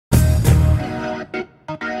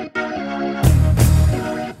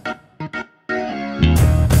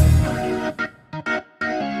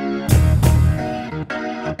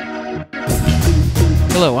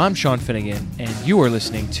Hello, I'm Sean Finnegan, and you are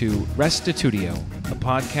listening to Restitutio, a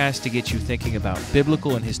podcast to get you thinking about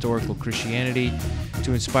biblical and historical Christianity,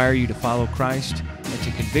 to inspire you to follow Christ, and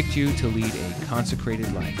to convict you to lead a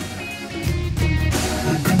consecrated life.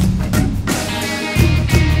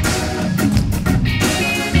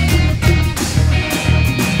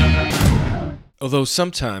 Although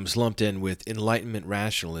sometimes lumped in with Enlightenment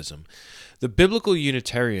rationalism, the biblical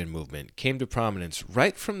Unitarian movement came to prominence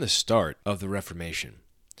right from the start of the Reformation.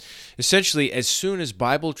 Essentially, as soon as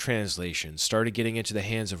Bible translations started getting into the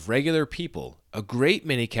hands of regular people, a great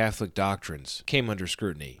many Catholic doctrines came under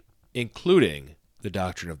scrutiny, including the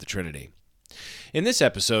doctrine of the Trinity. In this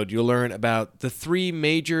episode, you'll learn about the three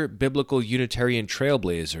major biblical Unitarian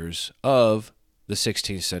trailblazers of the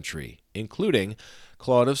 16th century, including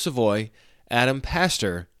Claude of Savoy, Adam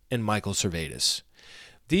Pastor, and Michael Servetus.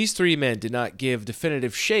 These three men did not give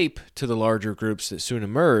definitive shape to the larger groups that soon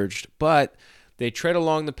emerged, but they tread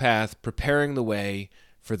along the path, preparing the way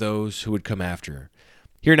for those who would come after.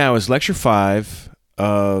 Here now is Lecture 5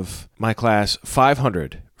 of my class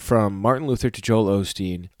 500, from Martin Luther to Joel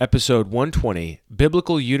Osteen, Episode 120,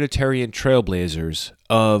 Biblical Unitarian Trailblazers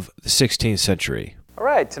of the 16th Century. All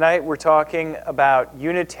right, tonight we're talking about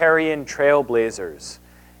Unitarian Trailblazers.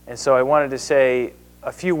 And so I wanted to say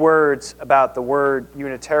a few words about the word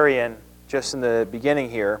Unitarian just in the beginning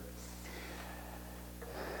here.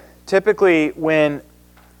 Typically, when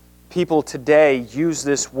people today use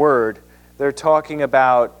this word, they're talking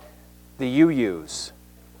about the UUs,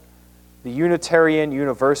 the Unitarian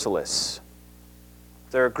Universalists.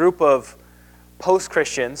 They're a group of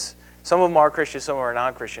post-Christians, some of them are Christians, some of them are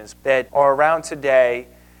non-Christians, that are around today,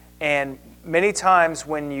 and many times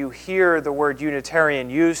when you hear the word Unitarian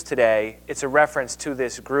used today, it's a reference to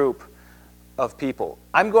this group of people.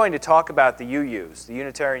 I'm going to talk about the UUs, the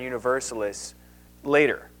Unitarian Universalists,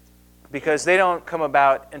 later, because they don't come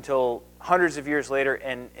about until hundreds of years later,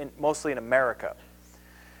 and mostly in America.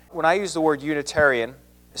 When I use the word Unitarian,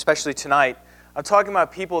 especially tonight, I'm talking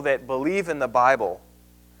about people that believe in the Bible.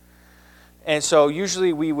 And so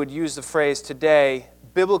usually we would use the phrase today,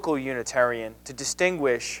 biblical Unitarian, to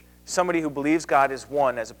distinguish somebody who believes God is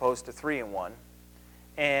one as opposed to three in one,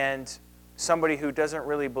 and somebody who doesn't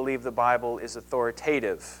really believe the Bible is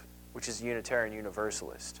authoritative, which is a Unitarian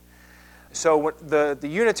Universalist. So the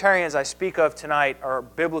Unitarians I speak of tonight are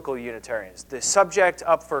biblical Unitarians. The subject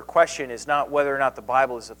up for question is not whether or not the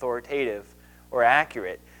Bible is authoritative or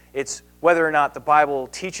accurate. It's whether or not the Bible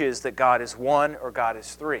teaches that God is one or God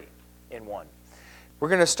is three in one. We're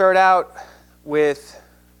going to start out with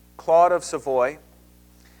Claude of Savoy,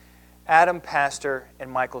 Adam Pastor, and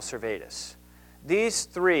Michael Servetus. These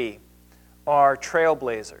three are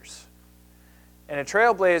trailblazers. And a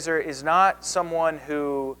trailblazer is not someone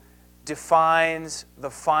who defines the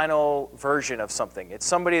final version of something. It's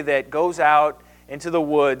somebody that goes out into the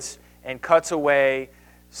woods and cuts away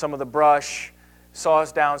some of the brush,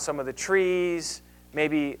 saws down some of the trees,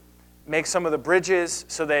 maybe makes some of the bridges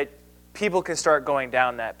so that people can start going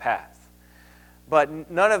down that path. But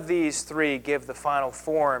none of these three give the final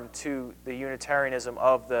form to the Unitarianism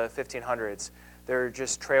of the 1500s. They're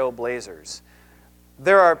just trailblazers.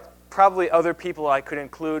 There are probably other people I could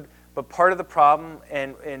include, but part of the problem,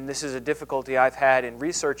 and this is a difficulty I've had in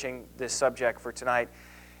researching this subject for tonight,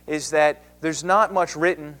 is that there's not much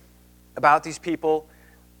written about these people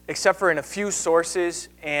except for in a few sources,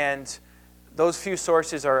 and those few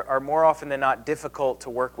sources are more often than not difficult to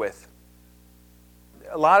work with.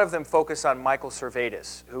 A lot of them focus on Michael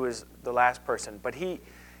Servetus, who is the last person, but he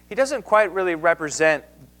doesn't quite really represent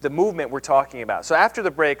the movement we're talking about. So after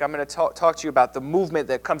the break, I'm going to talk to you about the movement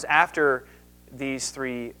that comes after these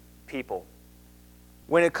three people.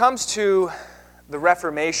 When it comes to the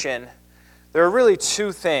Reformation, there are really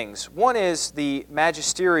two things. One is the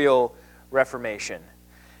magisterial Reformation,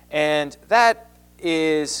 and that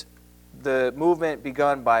is the movement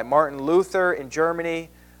begun by Martin Luther in Germany,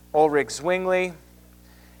 Ulrich Zwingli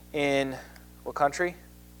in what country?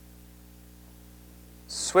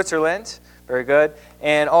 Switzerland. Very good.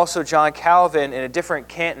 And also John Calvin in a different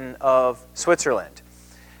canton of Switzerland.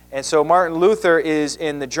 And so Martin Luther is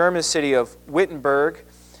in the German city of Wittenberg,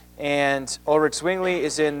 and Ulrich Zwingli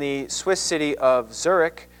is in the Swiss city of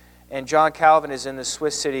Zurich, and John Calvin is in the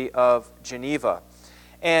Swiss city of Geneva.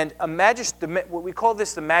 And we call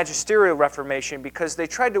this the magisterial Reformation because they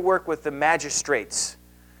tried to work with the magistrates,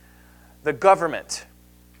 the government.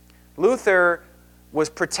 Luther was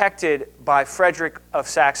protected by Frederick of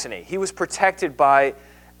Saxony. He was protected by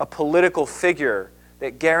a political figure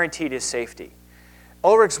that guaranteed his safety.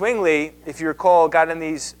 Ulrich Zwingli, if you recall, got in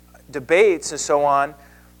these debates and so on,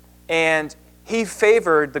 and he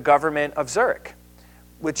favored the government of Zurich.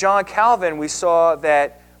 with John Calvin, we saw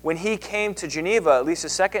that when he came to Geneva, at least a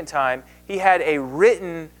second time, he had a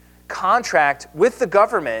written contract with the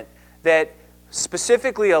government that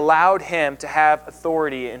specifically allowed him to have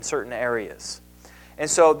authority in certain areas. And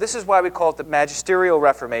so this is why we call it the Magisterial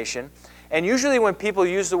Reformation. And usually when people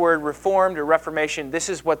use the word Reformed or Reformation, this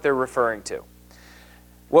is what they're referring to.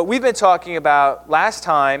 What we've been talking about last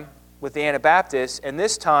time with the Anabaptists and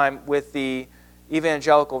this time with the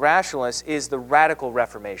Evangelical Rationalists is the Radical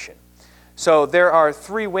Reformation. So there are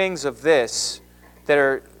three wings of this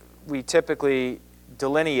that we typically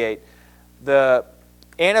delineate: the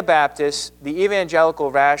Anabaptists, the Evangelical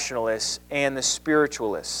Rationalists, and the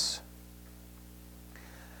Spiritualists.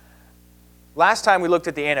 Last time we looked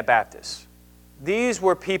at the Anabaptists. These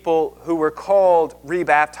were people who were called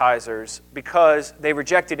rebaptizers because they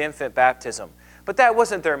rejected infant baptism. But that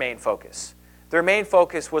wasn't their main focus. Their main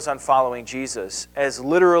focus was on following Jesus as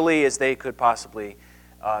literally as they could possibly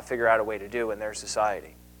figure out a way to do in their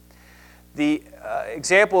society. The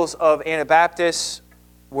examples of Anabaptists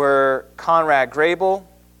were Conrad Grebel,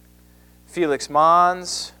 Felix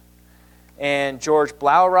Mons, and George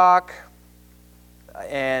Blaurock,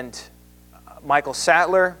 and Michael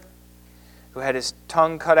Sattler, who had his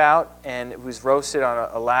tongue cut out and was roasted on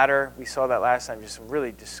a ladder. We saw that last time, just some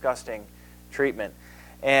really disgusting treatment.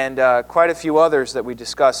 And quite a few others that we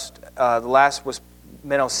discussed. The last was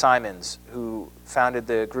Menno Simons, who founded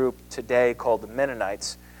the group today called the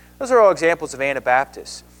Mennonites. Those are all examples of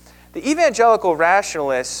Anabaptists. The Evangelical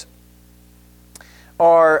Rationalists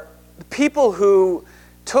are people who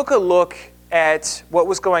took a look at what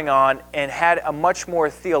was going on and had a much more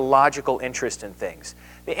theological interest in things.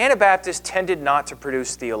 The Anabaptists tended not to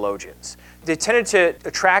produce theologians. They tended to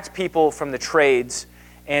attract people from the trades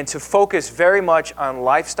and to focus very much on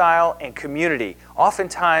lifestyle and community,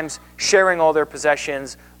 oftentimes sharing all their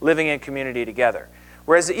possessions, living in community together.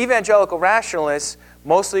 Whereas the Evangelical Rationalists,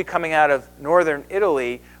 mostly coming out of northern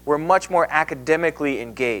Italy, were much more academically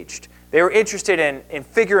engaged. They were interested in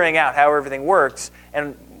figuring out how everything works,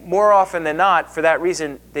 and more often than not, for that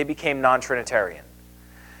reason, they became non-Trinitarian.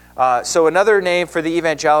 So another name for the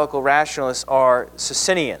Evangelical Rationalists are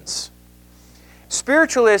Socinians.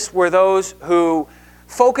 Spiritualists were those who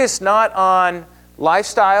focused not on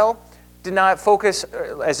lifestyle, did not focus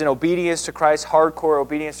as in obedience to Christ, hardcore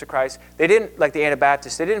obedience to Christ. They didn't, like the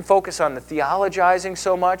Anabaptists, they didn't focus on the theologizing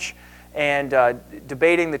so much and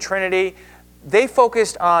debating the Trinity. They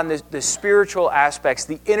focused on the spiritual aspects,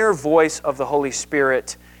 the inner voice of the Holy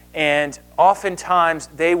Spirit, and oftentimes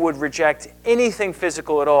they would reject anything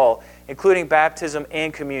physical at all, including baptism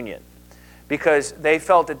and communion, because they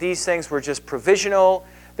felt that these things were just provisional.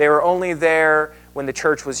 They were only there when the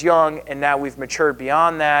church was young, and now we've matured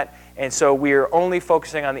beyond that, and so we're only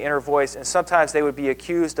focusing on the inner voice. And sometimes they would be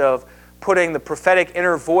accused of putting the prophetic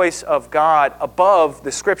inner voice of God above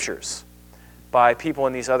the Scriptures by people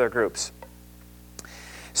in these other groups.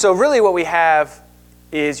 So really what we have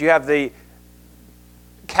is you have the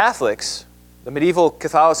Catholics, the medieval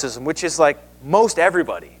Catholicism, which is like most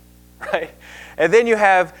everybody, right? And then you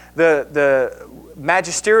have the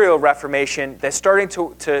Magisterial Reformation that's starting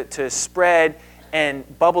to spread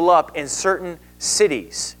and bubble up in certain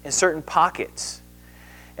cities, in certain pockets.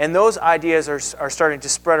 And those ideas are starting to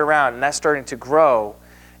spread around, and that's starting to grow.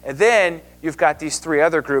 And then you've got these three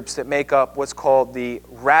other groups that make up what's called the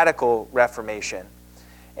Radical Reformation.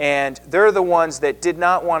 And they're the ones that did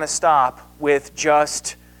not want to stop with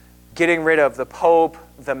just getting rid of the Pope,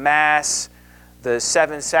 the Mass, the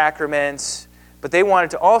seven sacraments, but they wanted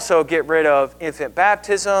to also get rid of infant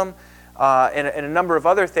baptism and a number of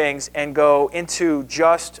other things and go into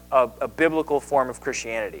just a biblical form of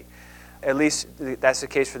Christianity. At least that's the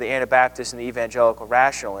case for the Anabaptists and the Evangelical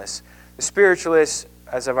Rationalists. The Spiritualists,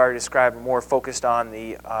 as I've already described, are more focused on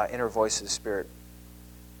the inner voice of the Spirit.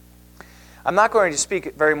 I'm not going to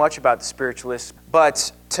speak very much about the Spiritualists,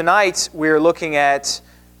 but tonight we're looking at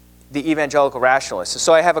the Evangelical Rationalists.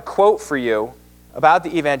 So I have a quote for you about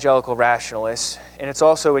the Evangelical Rationalists, and it's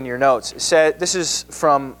also in your notes. This is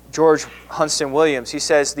from George Hunston Williams. He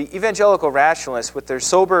says, "The Evangelical Rationalists, with their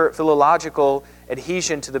sober philological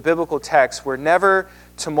adhesion to the biblical text, were never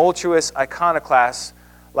tumultuous iconoclasts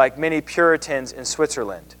like many Puritans in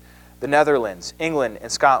Switzerland, the Netherlands, England,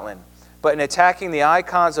 and Scotland. But in attacking the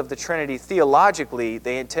icons of the Trinity theologically,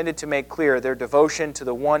 they intended to make clear their devotion to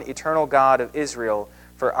the one eternal God of Israel,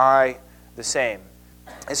 for I the same."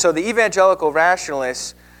 And so the Evangelical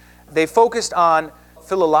Rationalists, they focused on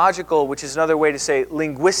philological, which is another way to say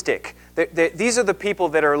linguistic. These are the people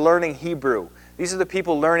that are learning Hebrew. These are the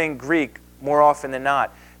people learning Greek more often than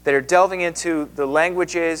not, that are delving into the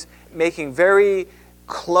languages, making very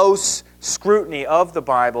close scrutiny of the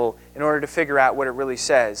Bible in order to figure out what it really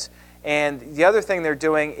says. And the other thing they're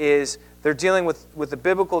doing is they're dealing with the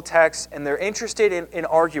biblical text, and they're interested in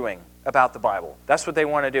arguing about the Bible. That's what they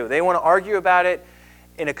want to do. They want to argue about it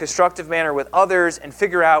in a constructive manner with others and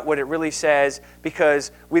figure out what it really says,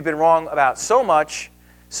 because we've been wrong about so much,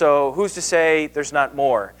 so who's to say there's not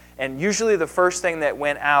more? And usually the first thing that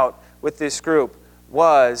went out with this group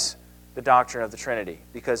was the doctrine of the Trinity,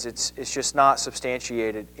 because it's just not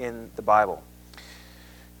substantiated in the Bible.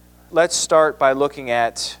 Let's start by looking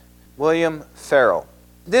at William Farel.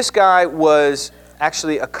 This guy was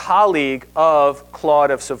actually a colleague of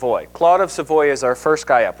Claude of Savoy. Claude of Savoy is our first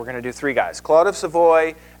guy up. We're going to do three guys. Claude of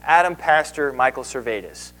Savoy, Adam Pastor, Michael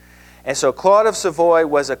Servetus. And so Claude of Savoy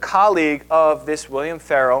was a colleague of this William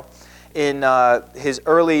Farel in his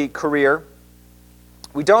early career.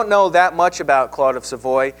 We don't know that much about Claude of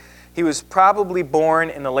Savoy. He was probably born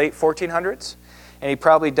in the late 1400s, and he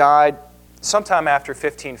probably died sometime after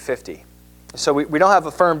 1550. So we don't have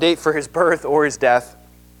a firm date for his birth or his death.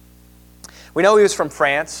 We know he was from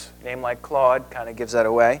France. A name like Claude kind of gives that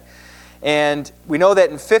away. And we know that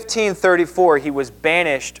in 1534 he was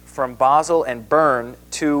banished from Basel and Bern,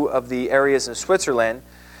 two of the areas in Switzerland.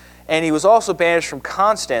 And he was also banished from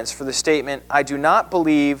Constance for the statement, "I do not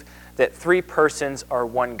believe that three persons are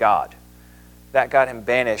one God." That got him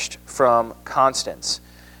banished from Constance.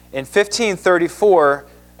 In 1534,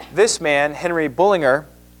 this man, Henry Bullinger,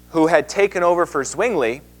 who had taken over for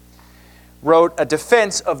Zwingli, wrote a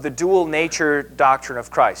defense of the dual nature doctrine of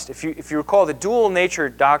Christ. If you recall, the dual nature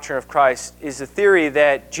doctrine of Christ is the theory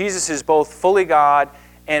that Jesus is both fully God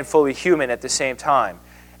and fully human at the same time.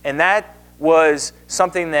 And that was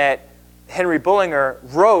something that Henry Bullinger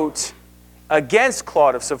wrote against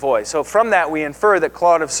Claude of Savoy. So from that we infer that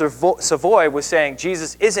Claude of Savoy was saying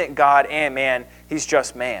Jesus isn't God and man, he's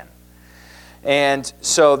just man. And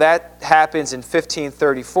so that happens in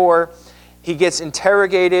 1534. He gets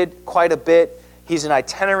interrogated quite a bit. He's an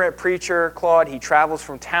itinerant preacher, Claude. He travels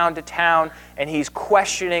from town to town, and he's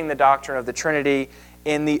questioning the doctrine of the Trinity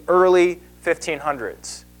in the early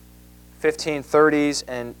 1500s, 1530s,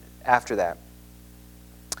 and after that.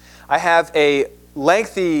 I have a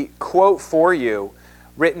lengthy quote for you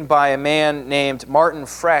written by a man named Martin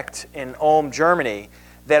Frecht in Ulm, Germany,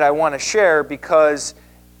 that I want to share because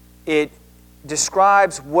it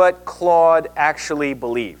describes what Claude actually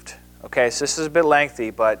believed. Okay, so this is a bit lengthy,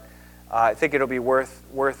 but I think it'll be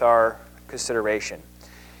worth our consideration.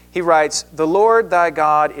 He writes, "The Lord thy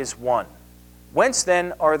God is one. Whence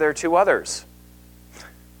then are there two others?"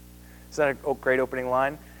 Is that a great opening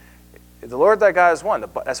line? The Lord thy God is one.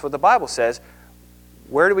 That's what the Bible says.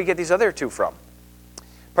 Where do we get these other two from?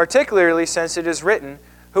 Particularly since it is written,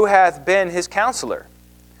 "Who hath been his counselor?"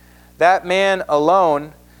 That man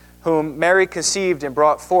alone whom Mary conceived and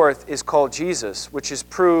brought forth is called Jesus, which is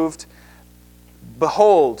proved,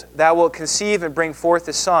 "Behold, thou wilt conceive and bring forth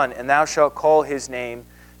a son, and thou shalt call his name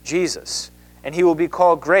Jesus. And he will be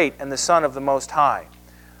called Great, and the Son of the Most High.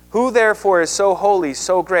 Who therefore is so holy,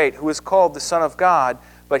 so great, who is called the Son of God,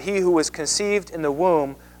 but he who was conceived in the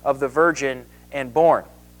womb of the Virgin and born?"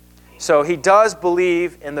 So he does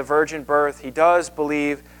believe in the virgin birth. He does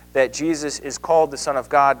believe that Jesus is called the Son of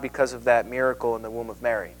God because of that miracle in the womb of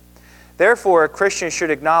Mary. Therefore, a Christian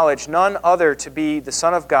should acknowledge none other to be the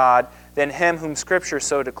Son of God than him whom Scripture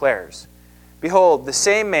so declares. Behold, the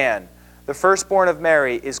same man, the firstborn of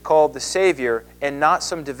Mary, is called the Savior, and not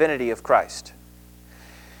some divinity of Christ.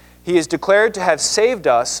 He is declared to have saved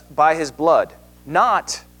us by his blood,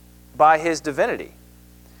 not by his divinity.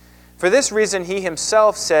 For this reason he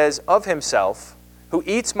himself says of himself, "Who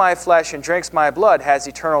eats my flesh and drinks my blood has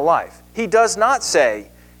eternal life." He does not say,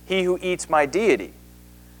 "He who eats my deity."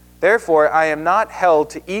 Therefore, I am not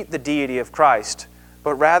held to eat the deity of Christ,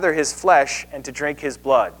 but rather his flesh and to drink his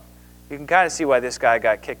blood. You can kind of see why this guy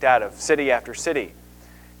got kicked out of city after city.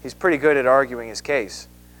 He's pretty good at arguing his case.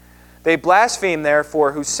 They blaspheme,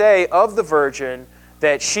 therefore, who say of the Virgin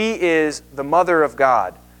that she is the mother of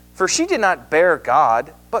God. For she did not bear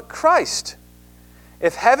God, but Christ.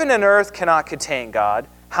 If heaven and earth cannot contain God,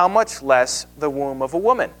 how much less the womb of a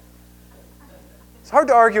woman? It's hard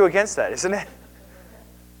to argue against that, isn't it?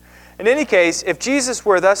 In any case, if Jesus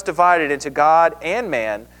were thus divided into God and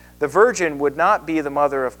man, the Virgin would not be the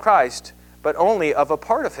mother of Christ, but only of a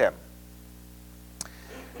part of him.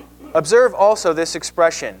 Observe also this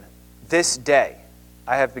expression, "this day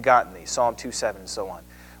I have begotten thee," Psalm 2:7 and so on,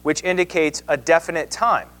 which indicates a definite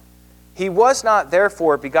time. He was not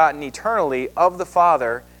therefore begotten eternally of the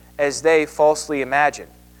Father, as they falsely imagine.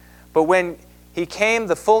 But when he came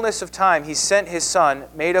the fullness of time, he sent his Son,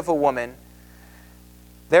 made of a woman,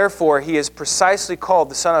 Therefore, he is precisely called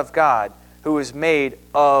the Son of God, who is made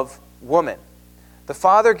of woman. The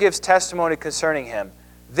Father gives testimony concerning him.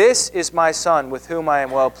 This is my Son, with whom I am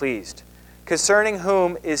well pleased. Concerning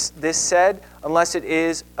whom is this said, unless it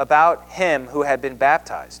is about him who had been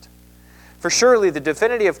baptized? For surely the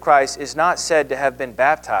divinity of Christ is not said to have been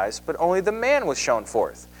baptized, but only the man was shown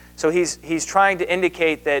forth. So he's trying to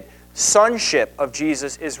indicate that sonship of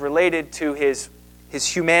Jesus is related to his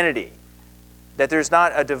humanity, that there's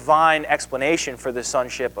not a divine explanation for the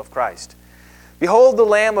sonship of Christ. Behold the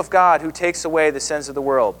Lamb of God who takes away the sins of the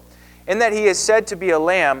world. In that he is said to be a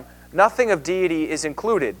lamb, nothing of deity is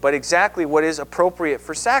included, but exactly what is appropriate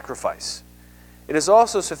for sacrifice. It is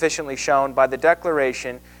also sufficiently shown by the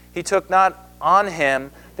declaration, he took not on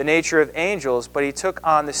him the nature of angels, but he took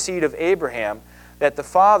on the seed of Abraham, that the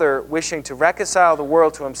Father, wishing to reconcile the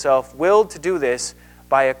world to himself, willed to do this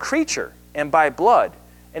by a creature and by blood,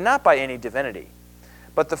 and not by any divinity.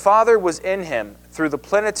 But the Father was in him through the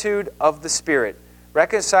plenitude of the Spirit,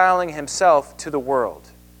 reconciling himself to the world.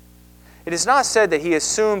 It is not said that he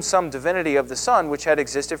assumed some divinity of the Son which had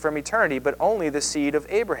existed from eternity, but only the seed of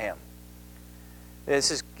Abraham.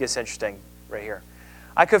 This gets interesting right here.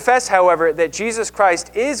 I confess, however, that Jesus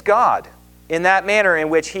Christ is God in that manner in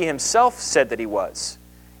which he himself said that he was.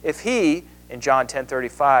 If he, in John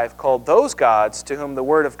 10:35, called those gods to whom the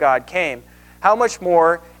word of God came, how much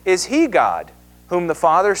more is he God, whom the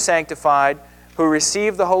Father sanctified, who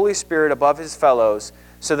received the Holy Spirit above his fellows,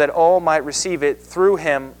 so that all might receive it through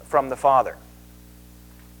him from the Father?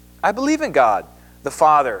 I believe in God, the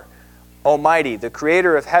Father, Almighty, the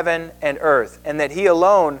creator of heaven and earth, and that he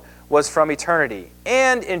alone was from eternity,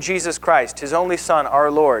 and in Jesus Christ, his only Son,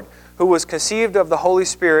 our Lord, who was conceived of the Holy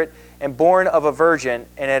Spirit and born of a virgin,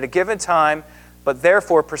 and at a given time, but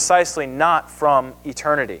therefore precisely not from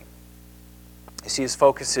eternity. You see, his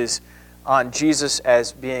focus is on Jesus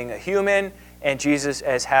as being a human and Jesus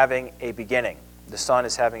as having a beginning. The Son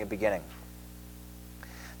is having a beginning.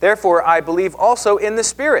 Therefore, I believe also in the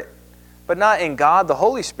Spirit, but not in God, the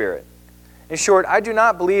Holy Spirit. In short, I do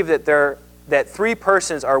not believe that three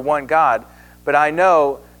persons are one God, but I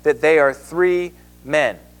know that they are three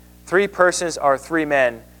men. Three persons are three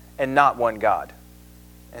men and not one God.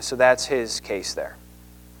 And so that's his case there.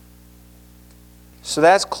 So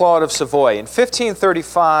that's Claude of Savoy. In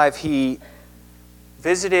 1535, he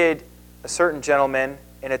visited a certain gentleman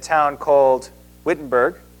in a town called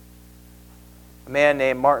Wittenberg, a man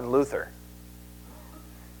named Martin Luther,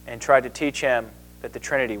 and tried to teach him that the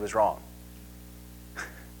Trinity was wrong.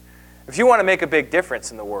 If you want to make a big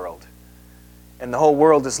difference in the world, and the whole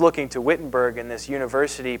world is looking to Wittenberg and this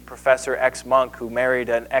university professor ex-monk who married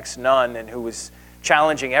an ex-nun and who was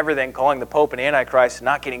challenging everything, calling the Pope an Antichrist and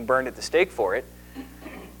not getting burned at the stake for it,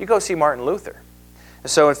 you go see Martin Luther. And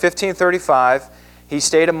so in 1535, he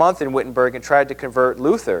stayed a month in Wittenberg and tried to convert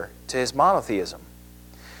Luther to his monotheism.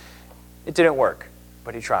 It didn't work,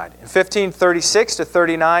 but he tried. In 1536 to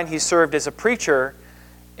 39, he served as a preacher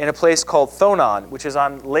in a place called Thonon, which is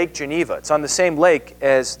on Lake Geneva. It's on the same lake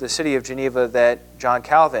as the city of Geneva that John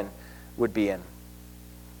Calvin would be in.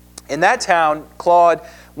 In that town, Claude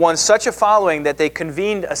won such a following that they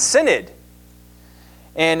convened a synod.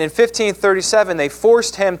 And in 1537, they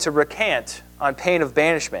forced him to recant on pain of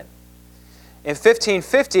banishment. In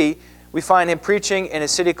 1550, we find him preaching in a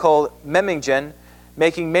city called Memmingen,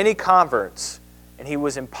 making many converts. And he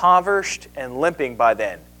was impoverished and limping by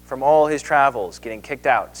then from all his travels, getting kicked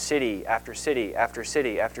out, city after city after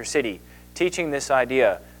city after city, teaching this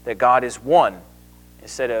idea that God is one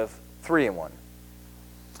instead of three in one.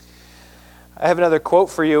 I have another quote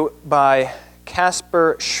for you by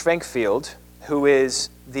Caspar Schwenkfield, who is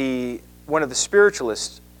one of the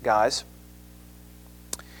spiritualist guys.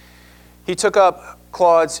 He took up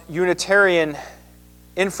Claude's Unitarian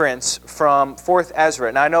inference from 4th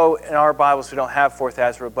Ezra. Now, I know in our Bibles we don't have 4th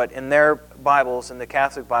Ezra, but in their Bibles, in the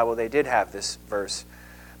Catholic Bible, they did have this verse.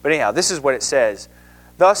 But anyhow, this is what it says.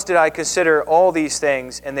 Thus did I consider all these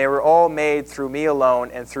things, and they were all made through me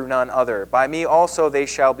alone and through none other. By me also they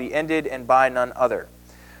shall be ended, and by none other.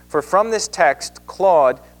 For from this text,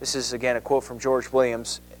 Claude, this is again a quote from George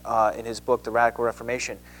Williams in his book, The Radical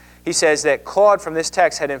Reformation, he says that Claude from this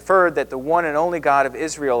text had inferred that the one and only God of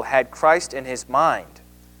Israel had Christ in his mind,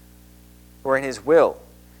 or in his will,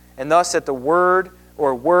 and thus that the word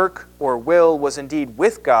or work or will was indeed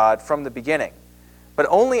with God from the beginning, but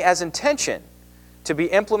only as intention to be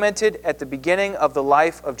implemented at the beginning of the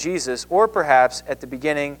life of Jesus, or perhaps at the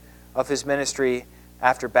beginning of his ministry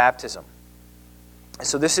after baptism.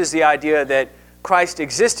 So this is the idea that Christ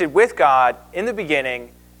existed with God in the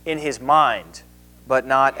beginning in his mind, but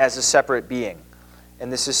not as a separate being.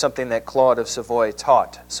 And this is something that Claude of Savoy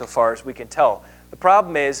taught, so far as we can tell. The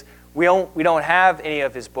problem is we don't have any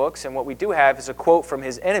of his books, and what we do have is a quote from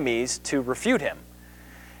his enemies to refute him.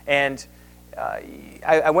 And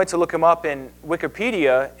I went to look him up in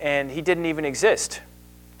Wikipedia, and he didn't even exist.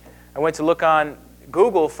 I went to look on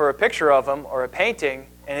Google for a picture of him or a painting,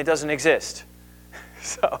 and it doesn't exist.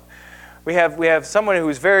 So we have someone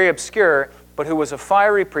who's very obscure, but who was a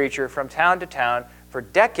fiery preacher from town to town for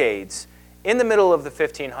decades in the middle of the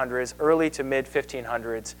 1500s, early to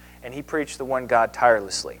mid-1500s, and he preached the one God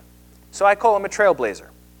tirelessly. So I call him a trailblazer.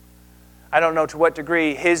 I don't know to what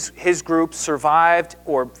degree his group survived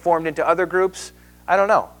or formed into other groups. I don't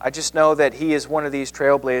know. I just know that he is one of these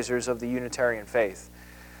trailblazers of the Unitarian faith.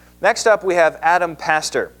 Next up, we have Adam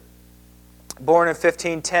Pastor. Born in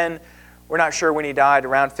 1510. We're not sure when he died.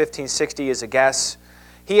 Around 1560 is a guess.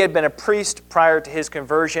 He had been a priest prior to his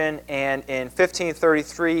conversion, and in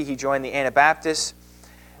 1533 he joined the Anabaptists.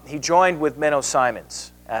 He joined with Menno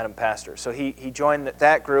Simons, Adam Pastor. So he joined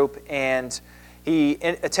that group, and he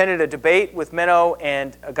attended a debate with Menno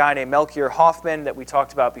and a guy named Melchior Hoffman that we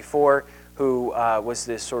talked about before, who was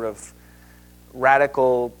this sort of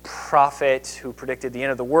radical prophet who predicted the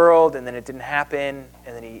end of the world, and then it didn't happen,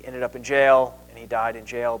 and then he ended up in jail, and he died in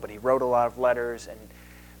jail, but he wrote a lot of letters, and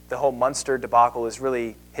the whole Munster debacle is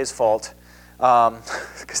really his fault,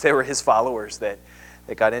 because they were his followers that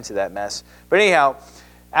got into that mess. But anyhow,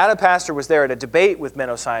 Adam Pastor was there at a debate with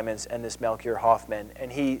Menno Simons and this Melchior Hoffman,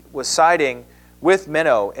 and he was siding with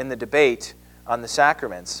Menno in the debate on the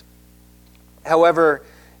sacraments. However,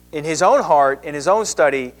 in his own heart, in his own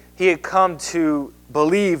study, he had come to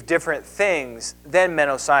believe different things than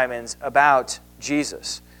Menno Simons about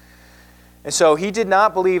Jesus. And so he did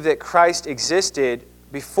not believe that Christ existed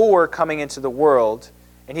before coming into the world,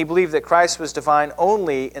 and he believed that Christ was divine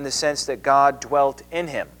only in the sense that God dwelt in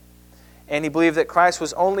him. And he believed that Christ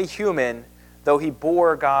was only human, though he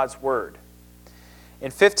bore God's word. In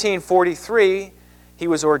 1543, he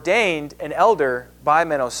was ordained an elder by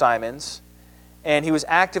Menno Simons, and he was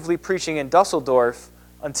actively preaching in Dusseldorf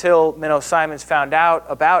until Menno Simons found out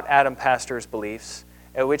about Adam Pastor's beliefs,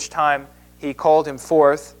 at which time he called him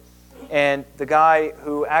forth. And the guy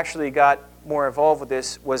who actually got more involved with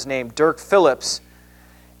this was named Dirk Phillips.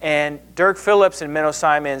 And Dirk Phillips and Menno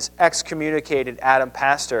Simons excommunicated Adam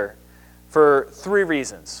Pastor for 3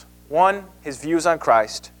 reasons. 1, his views on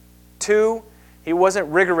Christ. 2, he wasn't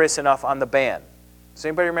rigorous enough on the ban. Does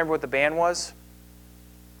anybody remember what the ban was?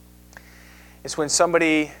 It's when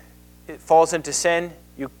somebody falls into sin,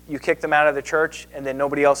 you kick them out of the church, and then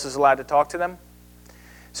nobody else is allowed to talk to them.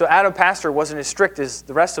 So Adam Pastor wasn't as strict as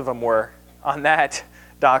the rest of them were on that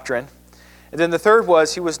doctrine. And then the third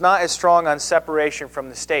was he was not as strong on separation from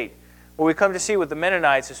the state. What we come to see with the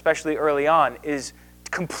Mennonites, especially early on, is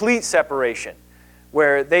complete separation,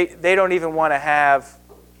 where they don't even want to have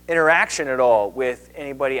interaction at all with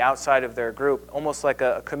anybody outside of their group, almost like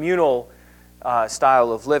a communal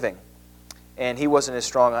style of living. And he wasn't as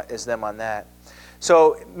strong as them on that.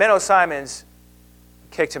 So Menno Simons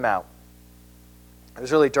kicked him out. It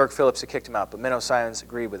was really Dirk Phillips who kicked him out, but Menno Simons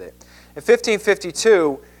agreed with it. In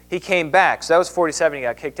 1552, he came back. So that was 47, he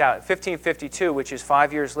got kicked out. In 1552, which is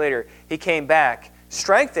 5 years later, he came back,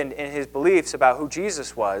 strengthened in his beliefs about who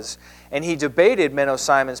Jesus was, and he debated Menno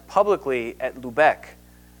Simons publicly at Lubeck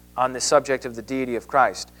on the subject of the deity of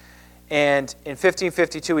Christ. And in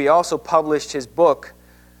 1552, he also published his book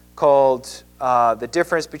called The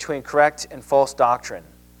Difference Between Correct and False Doctrine.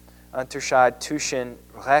 Unterschied zwischen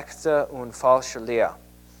rechte und falsche Lehre.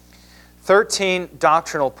 13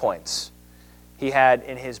 doctrinal points he had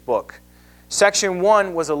in his book. Section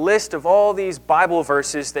 1 was a list of all these Bible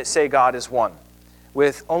verses that say God is one,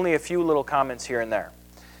 with only a few little comments here and there.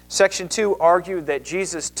 Section 2 argued that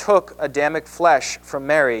Jesus took Adamic flesh from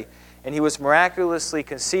Mary, and he was miraculously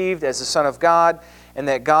conceived as the Son of God, and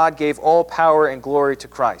that God gave all power and glory to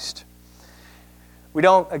Christ. We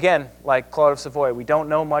don't, again, like Claude of Savoy, we don't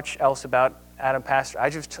know much else about Adam Pastor.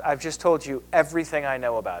 I've just told you everything I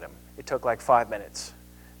know about him. It took like 5 minutes.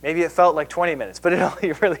 Maybe it felt like 20 minutes, but it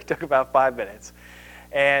only really took about 5 minutes.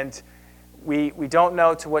 And we don't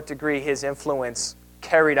know to what degree his influence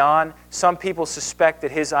carried on. Some people suspect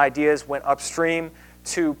that his ideas went upstream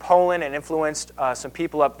to Poland and influenced some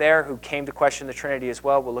people up there who came to question the Trinity as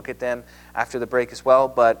well. We'll look at them after the break as well,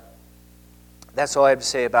 but that's all I have to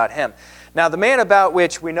say about him. Now, the man about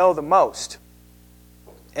which we know the most,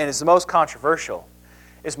 and is the most controversial,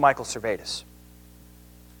 is Michael Servetus.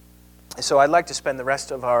 So I'd like to spend the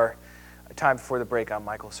rest of our time before the break on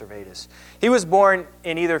Michael Servetus. He was born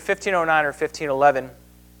in either 1509 or 1511,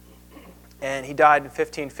 and he died in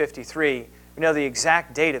 1553 We know the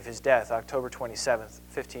exact date of his death, October 27th,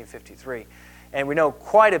 1553. And we know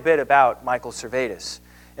quite a bit about Michael Servetus.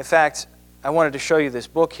 In fact, I wanted to show you this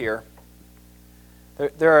book here.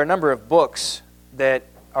 There are a number of books that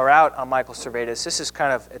are out on Michael Servetus. This is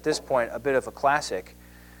kind of, at this point, a bit of a classic.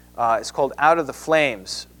 It's called Out of the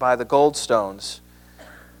Flames by the Goldstones,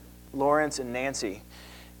 Lawrence and Nancy.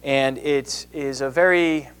 And it is a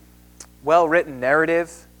very well-written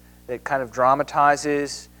narrative that kind of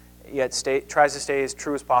dramatizes, yet tries to stay as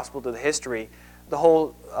true as possible to the history, the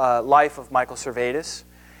whole life of Michael Servetus.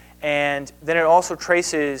 And then it also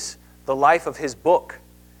traces the life of his book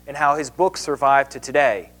and how his book survived to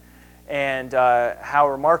today. And how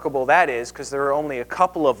remarkable that is, because there are only a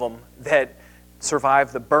couple of them that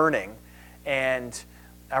survived the burning. And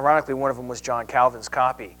ironically, one of them was John Calvin's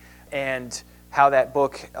copy. And how that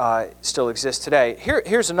book still exists today.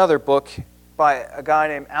 Here's another book by a guy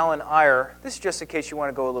named Alan Eyre. This is just in case you want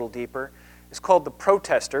to go a little deeper. It's called The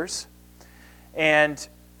Protesters. And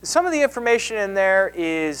some of the information in there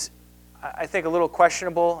is, I think, a little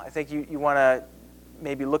questionable. I think you want to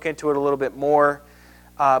maybe look into it a little bit more.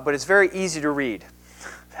 But it's very easy to read.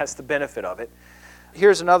 That's the benefit of it.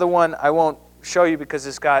 Here's another one. I won't show you because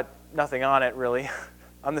it's got nothing on it, really.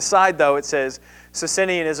 On the side, though, it says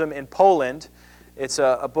Socinianism in Poland. It's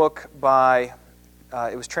a book by,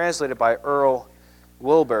 it was translated by Earl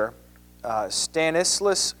Wilbur.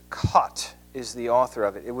 Stanislas Kot is the author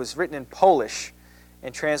of it. It was written in Polish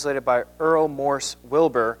and translated by Earl Morse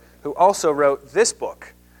Wilbur, who also wrote this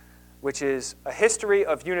book, which is A History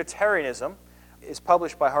of Unitarianism. It's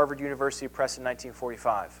published by Harvard University Press in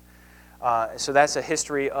 1945. So that's a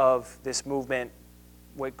history of this movement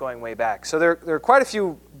going way back. So there are quite a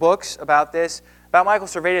few books about this. About Michael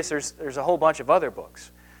Servetus, there's a whole bunch of other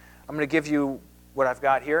books. I'm going to give you what I've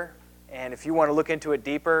got here. And if you want to look into it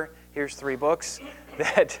deeper, here's 3 books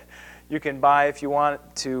that you can buy if you want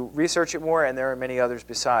to research it more. And there are many others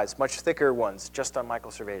besides, much thicker ones, just on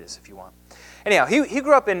Michael Servetus if you want. Anyhow, he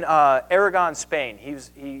grew up in Aragon, Spain. He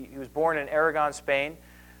was born in Aragon, Spain,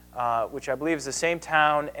 which I believe is the same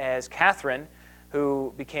town as Catherine,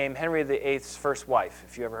 who became Henry VIII's first wife.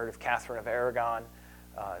 If you ever heard of Catherine of Aragon,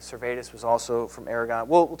 Servetus was also from Aragon.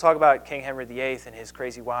 We'll talk about King Henry VIII and his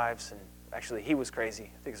crazy wives. And actually, he was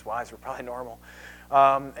crazy. I think his wives were probably normal.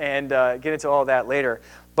 And get into all that later.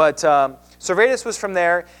 But Servetus was from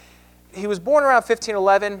there. He was born around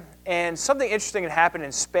 1511, and something interesting had happened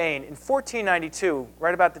in Spain. In 1492,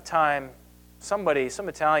 right about the time some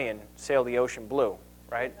Italian sailed the ocean blue,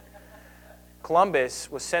 right?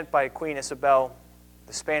 Columbus was sent by Queen Isabel,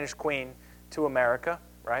 the Spanish queen, to America,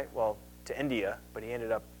 right? Well, to India, but he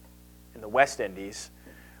ended up in the West Indies,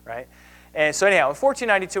 right? And so anyhow, in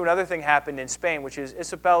 1492, another thing happened in Spain, which is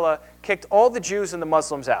Isabella kicked all the Jews and the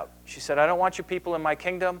Muslims out. She said, I don't want you people in my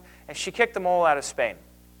kingdom, and she kicked them all out of Spain.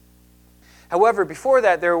 However, before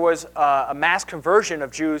that, there was a mass conversion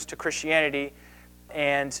of Jews to Christianity,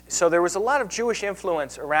 and so there was a lot of Jewish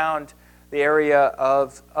influence around the area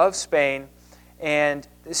of Spain. And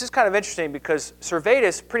this is kind of interesting because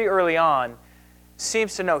Servetus, pretty early on,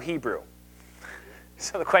 seems to know Hebrew.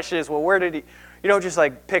 So the question is, well, where did he... You don't just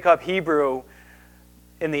like pick up Hebrew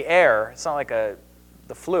in the air. It's not like the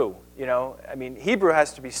flu, you know. I mean, Hebrew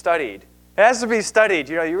has to be studied. It has to be studied.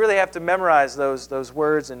 You know, you really have to memorize those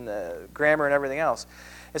words and grammar and everything else.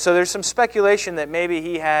 And so there's some speculation that maybe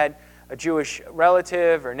he had a Jewish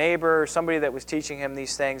relative or neighbor or somebody that was teaching him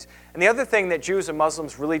these things. And the other thing that Jews and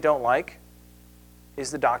Muslims really don't like is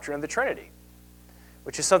the doctrine of the Trinity,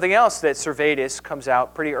 which is something else that Servetus comes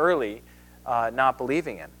out pretty early not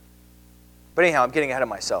believing in. But anyhow, I'm getting ahead of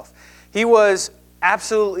myself. He was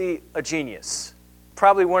absolutely a genius,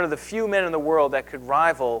 probably one of the few men in the world that could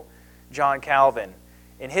rival John Calvin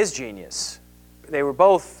in his genius. They were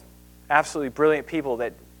both absolutely brilliant people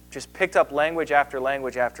that just picked up language after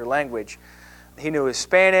language after language. He knew his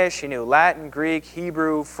Spanish, he knew Latin, Greek,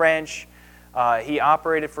 Hebrew, French. He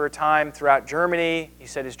operated for a time throughout Germany. He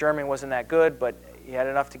said his German wasn't that good, but he had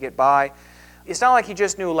enough to get by. It's not like he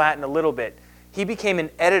just knew Latin a little bit. He became an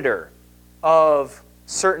editor of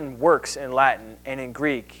certain works in Latin and in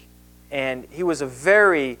Greek, and he was a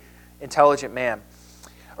very intelligent man.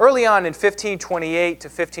 Early on in 1528 to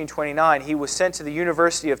 1529, he was sent to the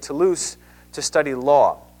University of Toulouse to study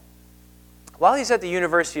law. While he's at the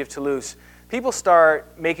University of Toulouse, people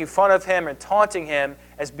start making fun of him and taunting him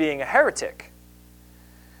as being a heretic.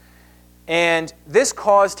 And this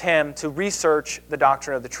caused him to research the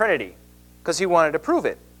doctrine of the Trinity because he wanted to prove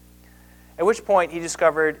it. At which point he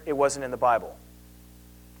discovered it wasn't in the Bible.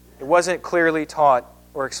 It wasn't clearly taught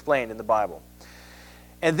or explained in the Bible.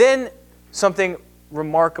 And then something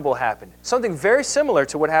remarkable happened. Something very similar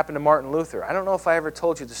to what happened to Martin Luther. I don't know if I ever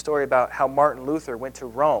told you the story about how Martin Luther went to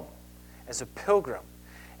Rome as a pilgrim.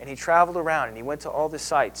 And he traveled around and he went to all the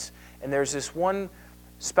sites. And there's this one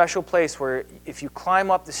special place where if you climb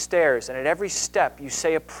up the stairs and at every step you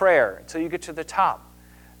say a prayer until you get to the top,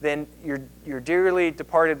 then your dearly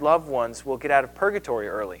departed loved ones will get out of purgatory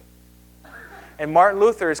early. And Martin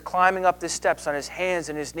Luther is climbing up the steps on his hands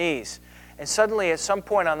and his knees. And suddenly, at some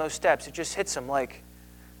point on those steps, it just hits him like,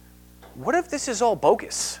 what if this is all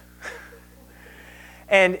bogus?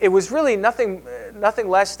 And it was really nothing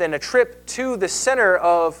less than a trip to the center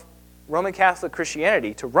of Roman Catholic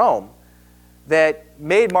Christianity, to Rome, that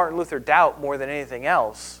made Martin Luther doubt more than anything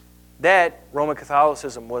else that Roman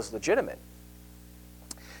Catholicism was legitimate.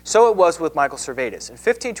 So it was with Michael Servetus. In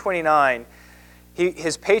 1529,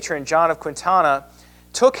 his patron, John of Quintana,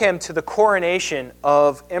 took him to the coronation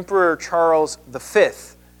of Emperor Charles V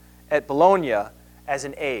at Bologna as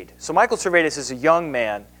an aide. So Michael Servetus is a young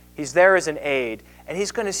man. He's there as an aide, and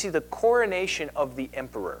he's going to see the coronation of the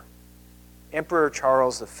emperor, Emperor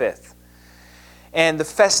Charles V. And the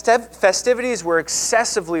festivities were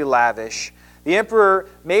excessively lavish. The emperor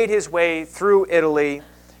made his way through Italy.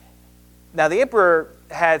 Now, the emperor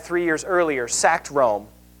had 3 years earlier sacked Rome,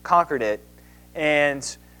 conquered it,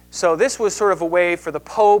 and so this was sort of a way for the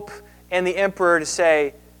Pope and the emperor to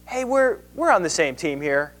say, hey, we're on the same team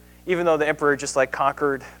here, even though the emperor just like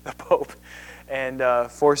conquered the Pope and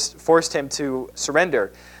forced him to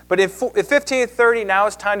surrender. But in 1530, now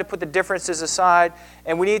it's time to put the differences aside,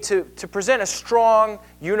 and we need to present a strong,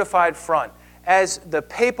 unified front as the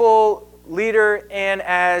papal leader and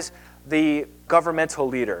as the governmental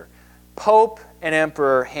leader, Pope and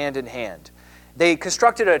emperor hand in hand. They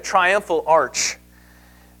constructed a triumphal arch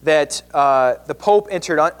that the Pope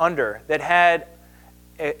entered under that had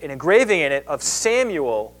an engraving in it of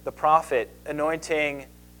Samuel, the prophet, anointing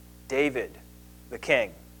David, the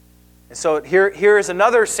king. And so here is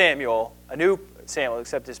another Samuel, a new Samuel,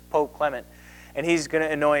 except it's Pope Clement, and he's going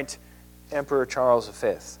to anoint Emperor Charles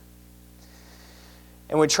V.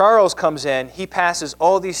 And when Charles comes in, he passes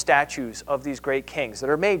all these statues of these great kings that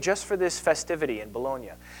are made just for this festivity in Bologna.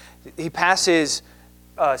 He passes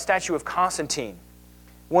a statue of Constantine,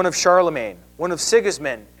 one of Charlemagne, one of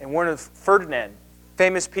Sigismund, and one of Ferdinand,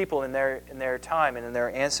 famous people in their time and in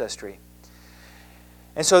their ancestry.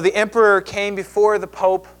 And so the emperor came before the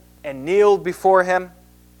Pope and kneeled before him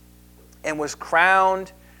and was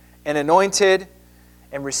crowned and anointed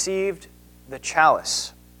and received the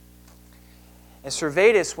chalice. And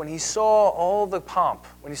Servetus, when he saw all the pomp,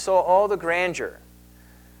 when he saw all the grandeur,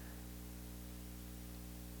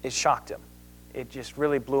 it shocked him. It just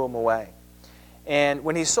really blew him away. And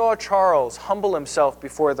when he saw Charles humble himself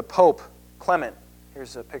before the Pope Clement,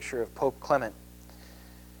 here's a picture of Pope Clement.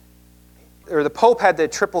 The Pope had the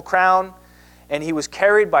triple crown, and he was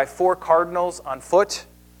carried by 4 cardinals on foot.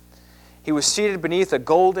 He was seated beneath a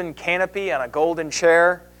golden canopy on a golden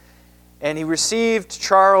chair, and he received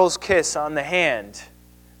Charles' kiss on the hand.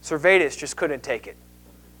 Servetus just couldn't take it.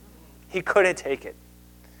 He couldn't take it.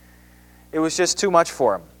 It was just too much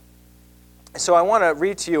for him. So I want to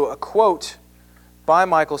read to you a quote by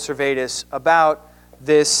Michael Servetus about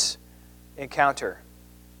this encounter.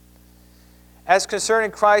 As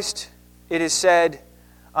concerning Christ, it is said,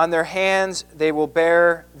 on their hands they will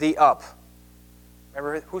bear thee up.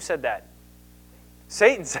 Remember, who said that?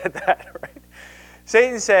 Satan said that, right?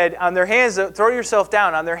 Satan said, on their hands, throw yourself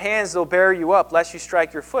down. On their hands they'll bear you up, lest you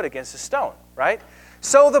strike your foot against a stone, right?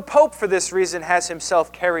 So the Pope, for this reason, has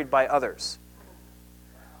himself carried by others.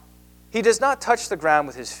 He does not touch the ground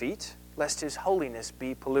with his feet, lest his holiness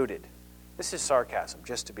be polluted. This is sarcasm,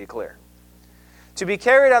 just to be clear. To be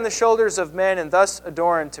carried on the shoulders of men and thus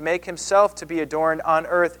adorned, to make himself to be adorned on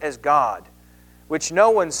earth as God, which no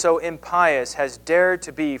one so impious has dared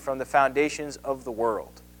to be from the foundations of the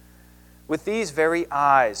world. With these very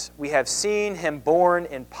eyes we have seen him borne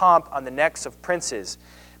in pomp on the necks of princes,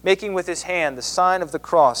 making with his hand the sign of the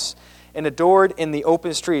cross, and adored in the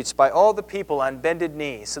open streets by all the people on bended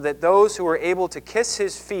knee, so that those who were able to kiss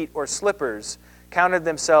his feet or slippers counted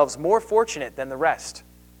themselves more fortunate than the rest,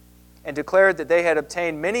 and declared that they had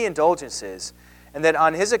obtained many indulgences, and that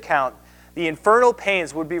on his account the infernal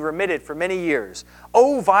pains would be remitted for many years.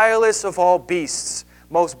 O vilest of all beasts,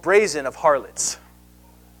 most brazen of harlots.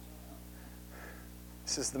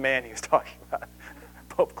 This is the man he was talking about,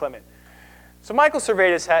 Pope Clement. So Michael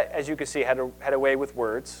Servetus, as you can see, had a way with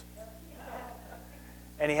words.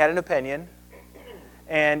 And he had an opinion.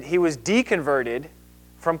 And he was deconverted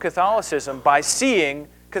from Catholicism by seeing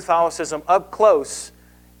Catholicism up close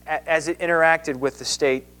as it interacted with the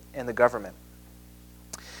state and the government.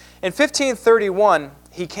 In 1531,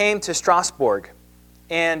 he came to Strasbourg,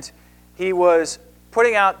 and he was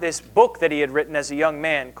putting out this book that he had written as a young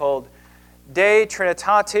man called De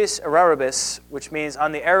Trinitatis Erroribus, which means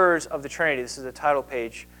On the Errors of the Trinity. This is the title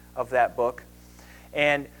page of that book.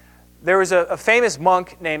 And there was a famous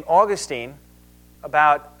monk named Augustine,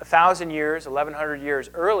 about 1,000 years, 1,100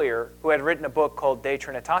 years earlier, who had written a book called De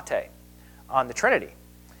Trinitate, on the Trinity.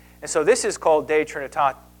 And so this is called De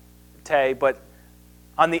Trinitate, but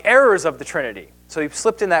on the errors of the Trinity. So he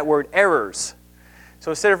slipped in that word errors.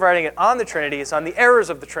 So instead of writing it on the Trinity, it's on the errors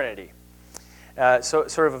of the Trinity. So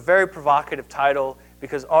sort of a very provocative title,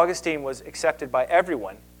 because Augustine was accepted by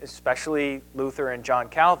everyone, especially Luther and John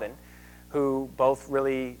Calvin, who both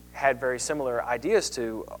really had very similar ideas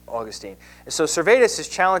to Augustine. And so Servetus is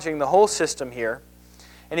challenging the whole system here.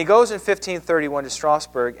 And he goes in 1531 to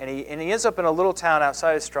Strasbourg, and he ends up in a little town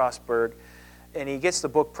outside of Strasbourg, and he gets the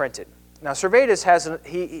book printed. Now Servetus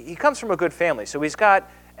he comes from a good family, so he's got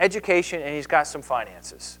education and he's got some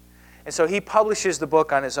finances. And so he publishes the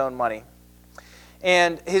book on his own money.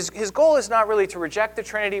 And his goal is not really to reject the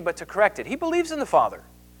Trinity, but to correct it. He believes in the Father.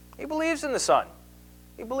 He believes in the Son.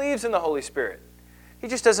 He believes in the Holy Spirit. He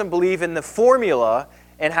just doesn't believe in the formula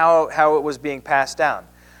and how it was being passed down.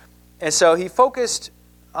 And so he focused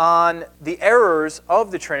on the errors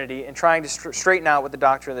of the Trinity and trying to straighten out what the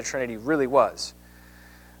doctrine of the Trinity really was.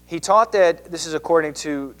 He taught that, this is according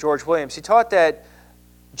to George Williams, he taught that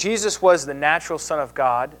Jesus was the natural Son of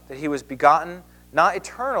God, that he was begotten not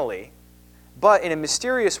eternally, but in a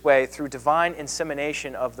mysterious way through divine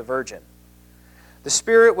insemination of the Virgin. The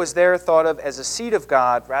Spirit was there thought of as a seed of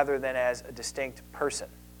God rather than as a distinct person.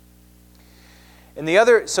 And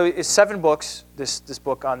so it's 7 books, this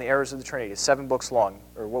book on the errors of the Trinity. It's 7 books long,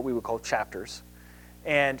 or what we would call chapters.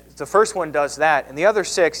 And the first one does that. And the other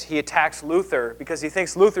 6, he attacks Luther because he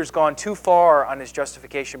thinks Luther's gone too far on his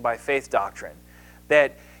justification by faith doctrine.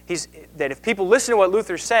 That if people listen to what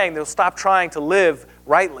Luther's saying, they'll stop trying to live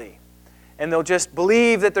rightly. And they'll just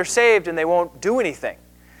believe that they're saved and they won't do anything.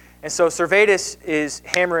 And so Servetus is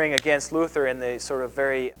hammering against Luther in the sort of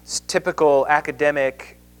very typical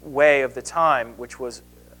academic way of the time, which was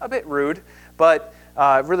a bit rude, but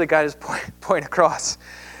really got his point across.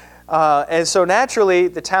 And so naturally,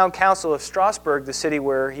 the town council of Strasbourg, the city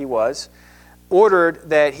where he was, ordered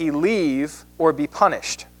that he leave or be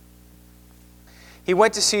punished. He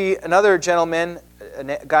went to see another gentleman,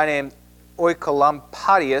 a guy named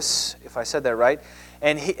Oecolampadius, if I said that right,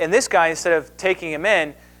 and this guy, instead of taking him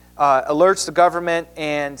in, alerts the government,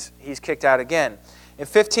 and he's kicked out again. In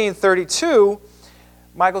 1532,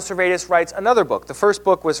 Michael Servetus writes another book. The first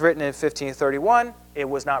book was written in 1531. It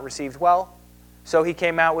was not received well. So he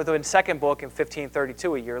came out with a second book in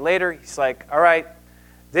 1532. A year later, he's like, all right,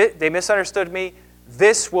 they misunderstood me.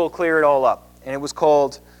 This will clear it all up. And it was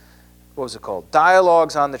called, what was it called?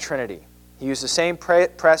 Dialogues on the Trinity. He used the same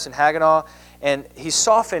press in Haguenau, and he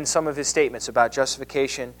softened some of his statements about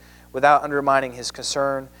justification without undermining his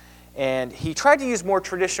concern. And he tried to use more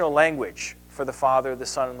traditional language for the Father, the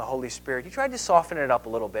Son, and the Holy Spirit. He tried to soften it up a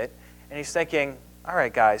little bit. And he's thinking, all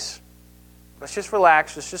right, guys, let's just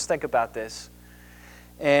relax. Let's just think about this.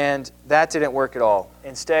 And that didn't work at all.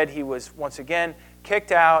 Instead, he was once again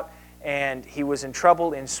kicked out, and he was in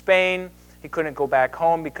trouble in Spain. He couldn't go back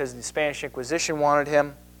home because the Spanish Inquisition wanted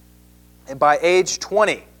him. And by age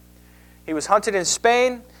 20, he was hunted in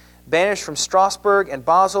Spain, banished from Strasbourg and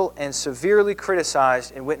Basel, and severely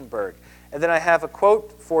criticized in Wittenberg. And then I have a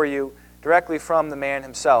quote for you directly from the man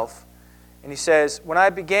himself. And he says, "When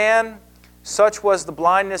I began, such was the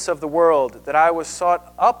blindness of the world that I was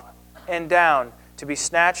sought up and down to be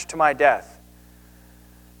snatched to my death.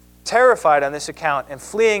 Terrified on this account and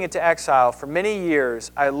fleeing into exile for many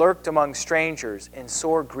years, I lurked among strangers in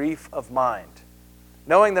sore grief of mind.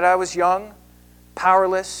 Knowing that I was young,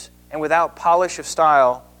 powerless, and without polish of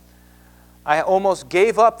style, I almost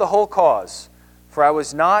gave up the whole cause, for I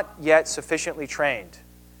was not yet sufficiently trained.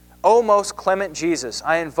 O most clement Jesus,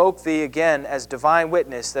 I invoke thee again as divine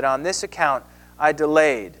witness that on this account I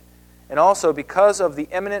delayed, and also because of the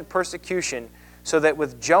imminent persecution, so that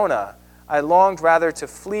with Jonah I longed rather to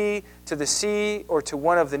flee to the sea or to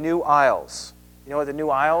one of the new isles." You know what the new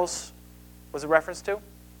isles was a reference to?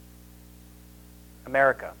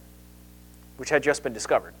 America, which had just been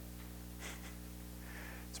discovered.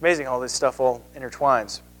 It's amazing how this stuff all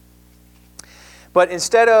intertwines. But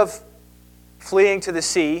instead of fleeing to the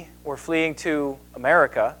sea or fleeing to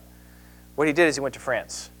America, what he did is he went to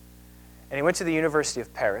France. And he went to the University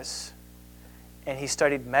of Paris, and he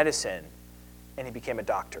studied medicine, and he became a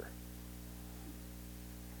doctor.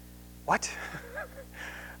 What?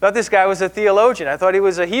 thought this guy was a theologian. I thought he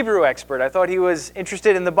was a Hebrew expert. I thought he was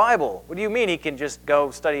interested in the Bible. What do you mean he can just go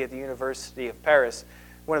study at the University of Paris,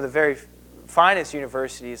 one of the very finest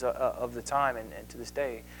universities of the time and to this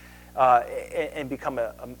day, and become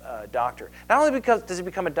a doctor? Not only does he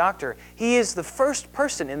become a doctor, he is the first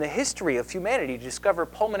person in the history of humanity to discover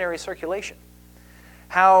pulmonary circulation,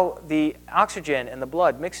 how the oxygen and the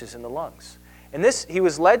blood mixes in the lungs. And this he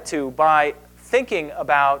was led to by thinking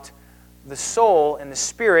about the soul and the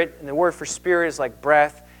spirit, and the word for spirit is like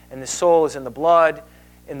breath, and the soul is in the blood,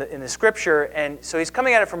 in the Scripture. And so he's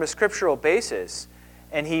coming at it from a scriptural basis,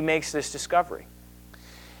 and he makes this discovery.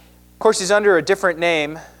 Of course, he's under a different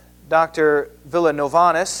name, Dr.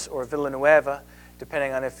 Villanovanus, or Villanueva,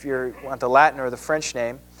 depending on if you want the Latin or the French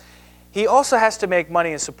name. He also has to make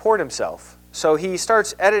money and support himself. So he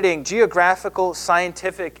starts editing geographical,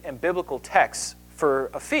 scientific, and biblical texts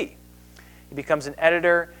for a fee. He becomes an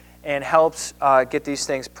editor and helps get these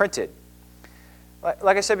things printed.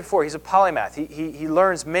 Like I said before, he's a polymath. He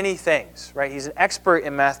learns many things, right? He's an expert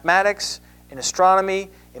in mathematics, in astronomy,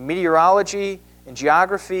 in meteorology, in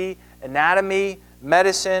geography, anatomy,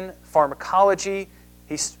 medicine, pharmacology.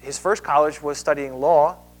 His first college was studying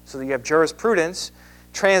law, so that you have jurisprudence,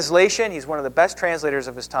 translation. He's one of the best translators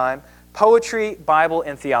of his time. Poetry, Bible,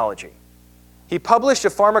 and theology. He published a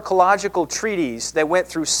pharmacological treatise that went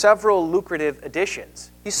through several lucrative editions.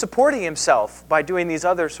 He's supporting himself by doing these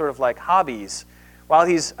other sort of like hobbies while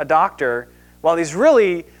he's a doctor, while he's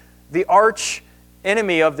really the arch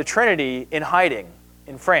enemy of the Trinity in hiding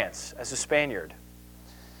in France as a Spaniard.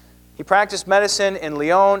 He practiced medicine in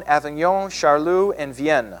Lyon, Avignon, Charloux, and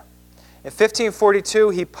Vienna. In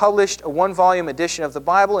 1542, he published a 1-volume edition of the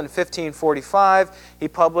Bible. In 1545, he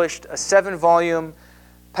published a 7-volume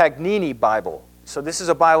Pagnini Bible. So this is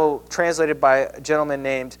a Bible translated by a gentleman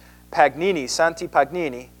named Pagnini, Santi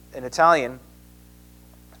Pagnini, in Italian.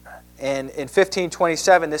 And in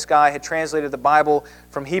 1527, this guy had translated the Bible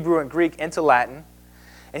from Hebrew and Greek into Latin.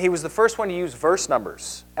 And he was the first one to use verse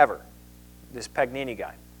numbers ever, this Pagnini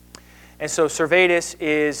guy. And so Servetus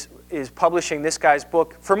is publishing this guy's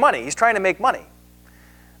book for money. He's trying to make money.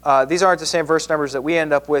 These aren't the same verse numbers that we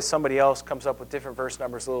end up with. Somebody else comes up with different verse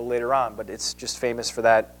numbers a little later on, but it's just famous for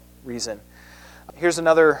that reason. Here's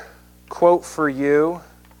another quote for you.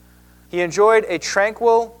 He enjoyed a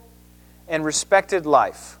tranquil and respected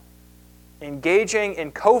life, engaging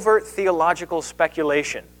in covert theological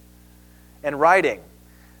speculation and writing,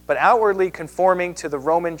 but outwardly conforming to the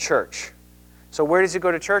Roman Church. So where does he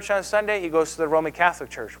go to church on Sunday? He goes to the Roman Catholic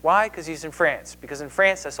Church. Why? Because he's in France. Because in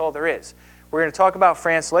France, that's all there is. We're going to talk about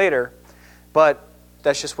France later, but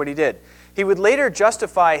that's just what he did. He would later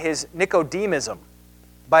justify his Nicodemism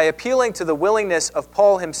by appealing to the willingness of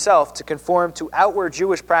Paul himself to conform to outward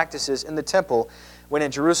Jewish practices in the temple when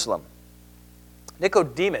in Jerusalem.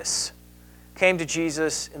 Nicodemus came to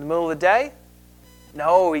Jesus in the middle of the day?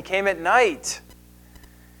 No, he came at night.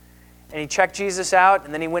 And he checked Jesus out,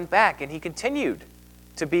 and then he went back, and he continued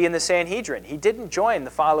to be in the Sanhedrin. He didn't join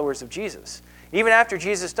the followers of Jesus. Even after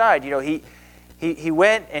Jesus died, he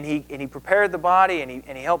went and he prepared the body, and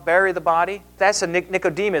he helped bury the body. That's a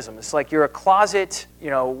Nicodemism. It's like you're a closet,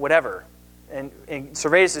 whatever. And in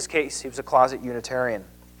Servetus' case, he was a closet Unitarian.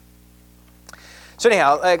 So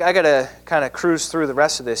anyhow, I got to kind of cruise through the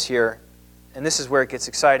rest of this here, and this is where it gets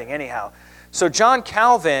exciting anyhow. So John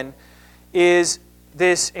Calvin is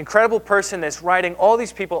this incredible person that's writing all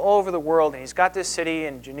these people all over the world, and he's got this city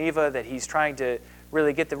in Geneva that he's trying to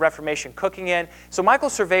really get the Reformation cooking in. So Michael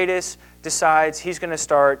Servetus decides he's going to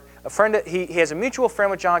start he has a mutual friend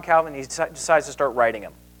with John Calvin, and he decides to start writing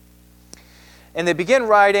him. And they begin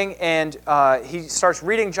writing, and he starts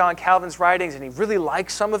reading John Calvin's writings, and he really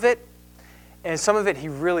likes some of it, and some of it he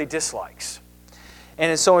really dislikes.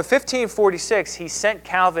 And so in 1546, he sent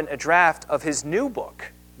Calvin a draft of his new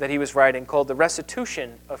book that he was writing called The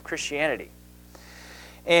Restitution of Christianity.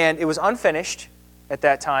 And it was unfinished at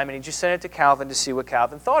that time, and he just sent it to Calvin to see what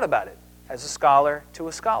Calvin thought about it, as a scholar to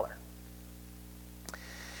a scholar.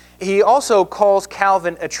 He also calls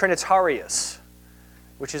Calvin a Trinitarius,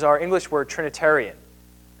 which is our English word Trinitarian.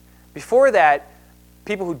 Before that,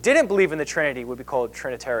 people who didn't believe in the Trinity would be called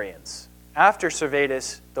Trinitarians. After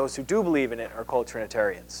Servetus, those who do believe in it are called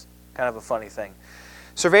Trinitarians. Kind of a funny thing.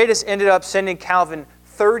 Servetus ended up sending Calvin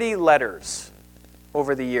 30 letters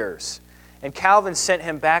over the years. And Calvin sent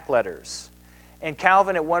him back letters. And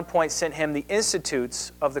Calvin at one point sent him the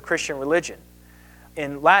Institutes of the Christian religion.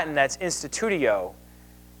 In Latin, that's Institutio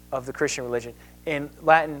of the Christian religion. In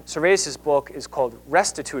Latin, Servetus' book is called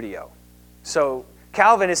Restitutio. So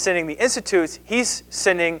Calvin is sending the Institutes, he's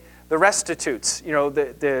sending the Restitutes,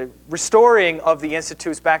 the restoring of the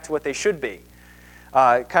Institutes back to what they should be.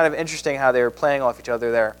 Kind of interesting how they were playing off each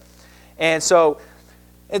other there. And so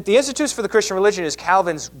the Institutes for the Christian Religion is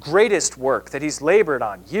Calvin's greatest work that he's labored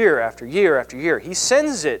on year after year after year. He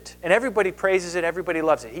sends it, and everybody praises it, everybody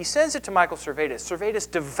loves it. He sends it to Michael Servetus. Servetus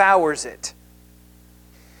devours it,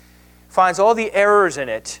 finds all the errors in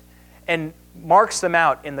it, and marks them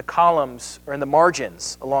out in the columns or in the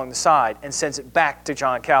margins along the side and sends it back to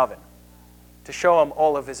John Calvin to show him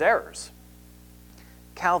all of his errors.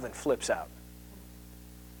 Calvin flips out.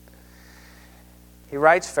 He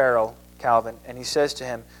writes Farel, Calvin, and he says to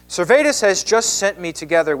him, "Servetus has just sent me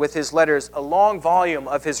together with his letters a long volume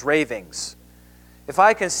of his ravings. If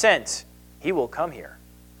I consent, he will come here.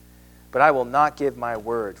 But I will not give my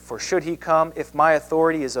word, for should he come, if my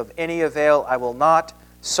authority is of any avail, I will not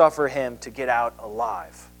suffer him to get out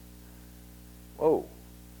alive." Whoa,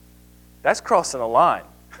 that's crossing a line.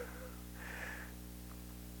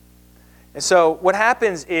 And so what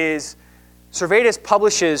happens is Servetus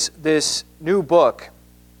publishes this new book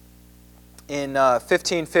in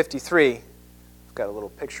 1553. I've got a little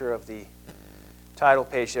picture of the title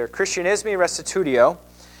page there, Christianismi Restitutio.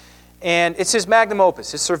 And it's his magnum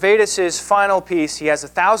opus. It's Servetus' final piece. He has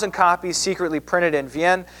 1,000 copies secretly printed in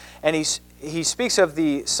Vienna, and he speaks of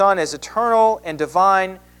the Son as eternal and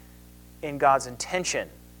divine in God's intention.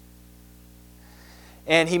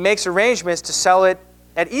 And he makes arrangements to sell it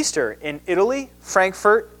at Easter in Italy,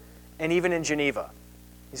 Frankfurt, and even in Geneva.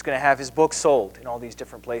 He's going to have his book sold in all these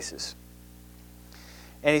different places.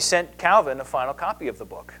 And he sent Calvin a final copy of the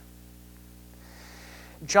book.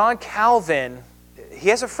 John Calvin, he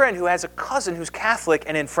has a friend who has a cousin who's Catholic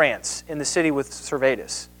and in France, in the city with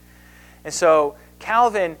Servetus. And so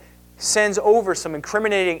Calvin sends over some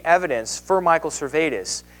incriminating evidence for Michael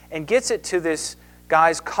Servetus and gets it to this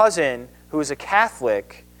guy's cousin who is a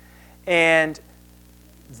Catholic, and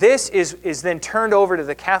this is then turned over to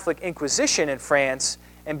the Catholic Inquisition in France,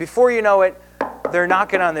 and before you know it, they're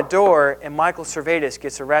knocking on the door, and Michael Servetus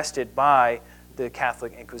gets arrested by the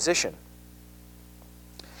Catholic Inquisition.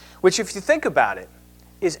 Which, if you think about it,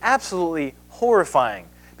 is absolutely horrifying,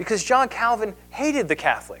 because John Calvin hated the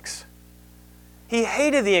Catholics. He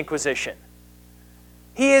hated the Inquisition.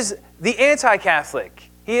 He is the anti-Catholic.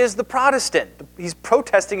 He is the Protestant. He's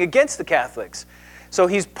protesting against the Catholics. So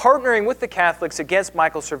he's partnering with the Catholics against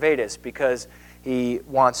Michael Servetus because he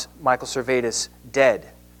wants Michael Servetus dead.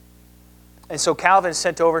 And so Calvin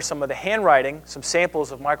sent over some of the handwriting, some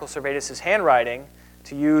samples of Michael Servetus' handwriting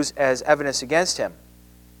to use as evidence against him.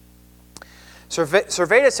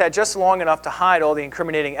 Servetus had just long enough to hide all the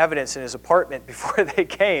incriminating evidence in his apartment before they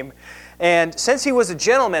came. And since he was a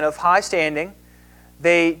gentleman of high standing,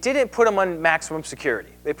 they didn't put him on maximum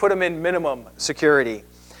security. They put him in minimum security.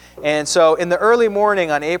 And so in the early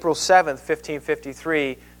morning on April 7th,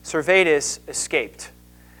 1553, Servetus escaped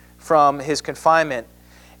from his confinement,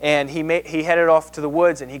 and he headed off to the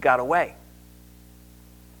woods, and he got away.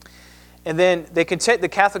 And then the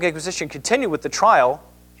Catholic Inquisition continued with the trial,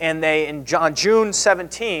 and on June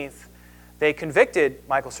 17th, they convicted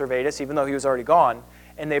Michael Servetus, even though he was already gone,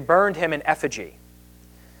 and they burned him in effigy.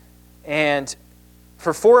 And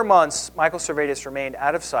for 4 months, Michael Servetus remained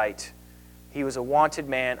out of sight. He was a wanted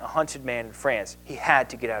man, a hunted man in France. He had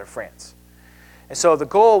to get out of France. And so the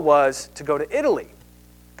goal was to go to Italy,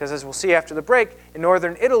 because as we'll see after the break, in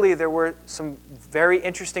northern Italy there were some very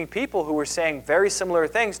interesting people who were saying very similar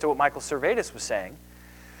things to what Michael Servetus was saying.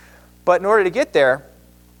 But in order to get there,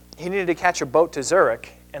 he needed to catch a boat to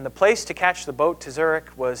Zurich, and the place to catch the boat to Zurich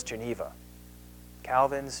was Geneva,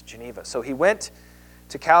 Calvin's Geneva. So he went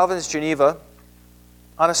to Calvin's Geneva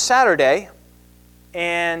on a Saturday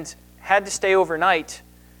and had to stay overnight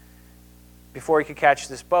before he could catch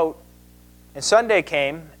this boat. And Sunday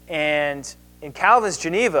came, and in Calvin's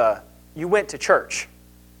Geneva, you went to church.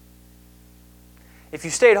 If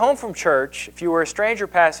you stayed home from church, if you were a stranger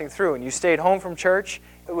passing through and you stayed home from church,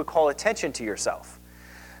 it would call attention to yourself.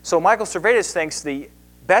 So Michael Servetus thinks the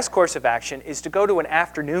best course of action is to go to an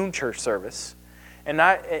afternoon church service and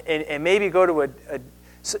maybe go to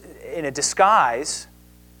in a disguise,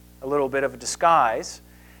 a little bit of a disguise,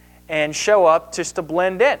 and show up just to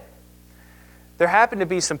blend in. There happened to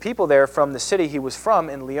be some people there from the city he was from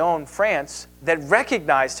in Lyon, France, that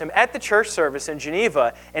recognized him at the church service in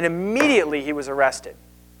Geneva, and immediately he was arrested.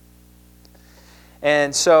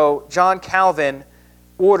 And so John Calvin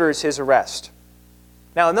orders his arrest.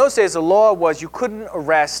 Now, in those days, the law was you couldn't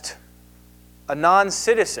arrest a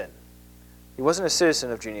non-citizen. He wasn't a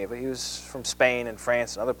citizen of Geneva. He was from Spain and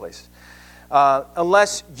France and other places.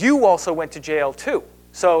 Unless you also went to jail too.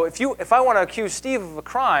 So if I want to accuse Steve of a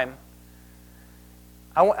crime,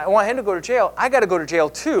 I want him to go to jail. I got to go to jail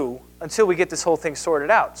too until we get this whole thing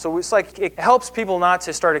sorted out. So it's like it helps people not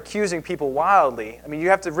to start accusing people wildly. I mean, you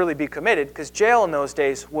have to really be committed because jail in those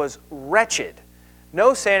days was wretched.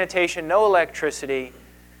 No sanitation, no electricity,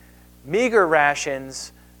 meager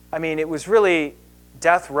rations. I mean, it was really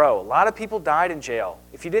death row. A lot of people died in jail.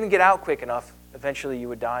 If you didn't get out quick enough, eventually you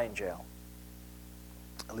would die in jail.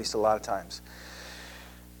 At least a lot of times.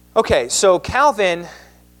 Okay, so Calvin,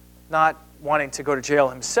 not wanting to go to jail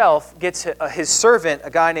himself, gets his servant, a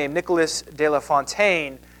guy named Nicholas de La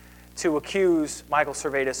Fontaine, to accuse Michael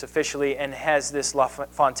Servetus officially, and has this La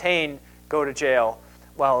Fontaine go to jail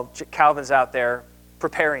while Calvin's out there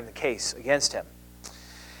preparing the case against him.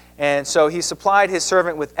 And so he supplied his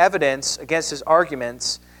servant with evidence against his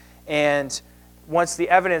arguments, and once the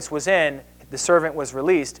evidence was in, the servant was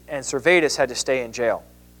released, and Servetus had to stay in jail.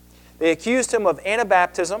 They accused him of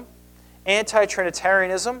Anabaptism,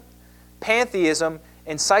 anti-Trinitarianism, pantheism,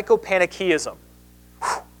 and psychopannychiasm.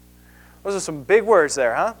 Whew. Those are some big words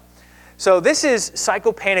there, huh? So this is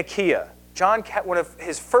Psychopannychia, one of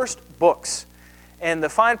his first books. And the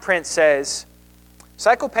fine print says,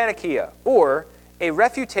 Psychopannychia, or a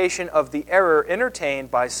refutation of the error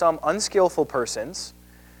entertained by some unskillful persons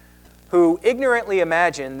who ignorantly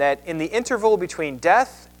imagine that in the interval between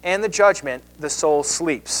death and the judgment, the soul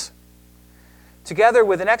sleeps, together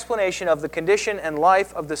with an explanation of the condition and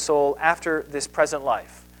life of the soul after this present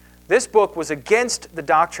life. This book was against the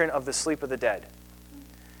doctrine of the sleep of the dead.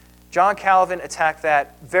 John Calvin attacked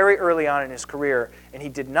that very early on in his career, and he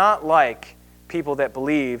did not like people that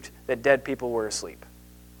believed that dead people were asleep.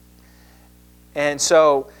 And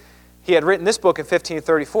so he had written this book in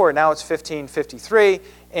 1534, now it's 1553,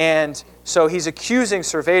 and so he's accusing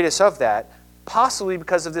Servetus of that, possibly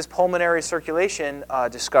because of this pulmonary circulation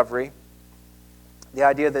discovery. The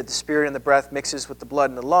idea that the spirit and the breath mixes with the blood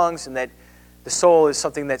in the lungs, and that the soul is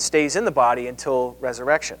something that stays in the body until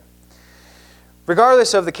resurrection.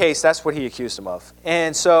 Regardless of the case, that's what he accused him of.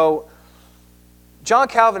 And so John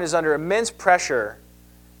Calvin is under immense pressure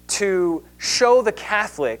to show the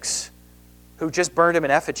Catholics who just burned him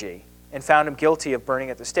in effigy and found him guilty of burning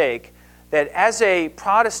at the stake, that as a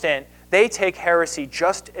Protestant, they take heresy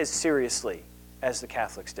just as seriously as the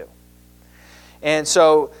Catholics do. And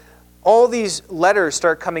so all these letters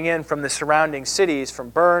start coming in from the surrounding cities, from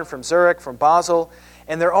Bern, from Zurich, from Basel,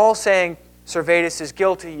 and they're all saying, Servetus is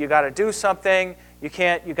guilty, you got to do something, you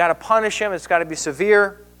got to punish him, it's got to be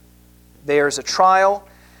severe. There's a trial.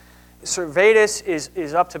 Servetus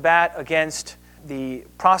is up to bat against the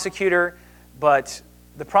prosecutor, but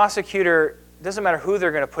the prosecutor, doesn't matter who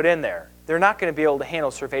they're going to put in there, they're not going to be able to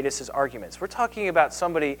handle Servetus' arguments. We're talking about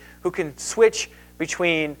somebody who can switch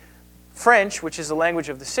between French, which is the language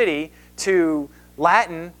of the city, to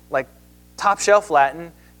Latin, like top shelf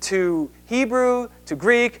Latin, to Hebrew, to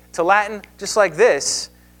Greek, to Latin, just like this,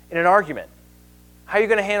 in an argument. How are you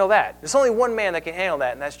going to handle that? There's only one man that can handle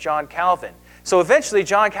that, and that's John Calvin. So eventually,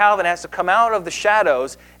 John Calvin has to come out of the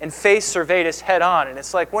shadows and face Servetus head on. And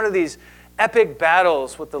it's like one of these epic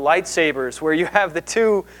battles with the lightsabers where you have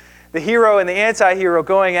the hero and the anti-hero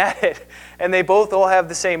going at it, and they both all have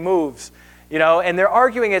the same moves. And they're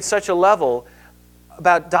arguing at such a level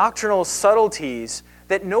about doctrinal subtleties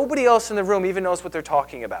that nobody else in the room even knows what they're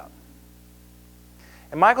talking about.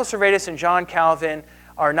 And Michael Servetus and John Calvin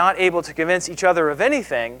are not able to convince each other of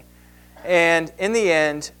anything, and in the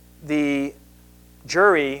end, the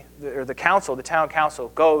jury, or the council, the town council,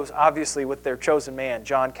 goes obviously with their chosen man,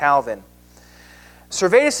 John Calvin.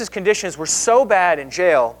 Servetus' conditions were so bad in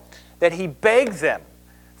jail that he begged them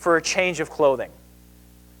for a change of clothing.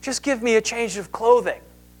 Just give me a change of clothing.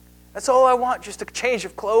 That's all I want, just a change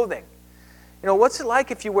of clothing. What's it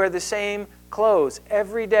like if you wear the same clothes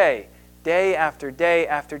every day, day after day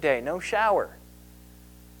after day? No shower.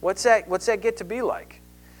 What's that get to be like?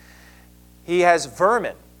 He has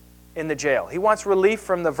vermin in the jail. He wants relief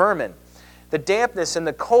from the vermin. The dampness and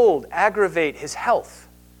the cold aggravate his health.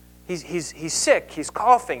 He's sick, he's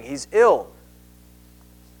coughing, he's ill.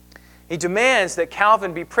 He demands that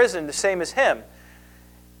Calvin be prisoned the same as him.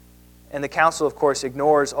 And the council, of course,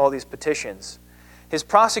 ignores all these petitions. His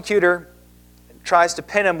prosecutor tries to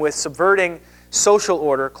pin him with subverting social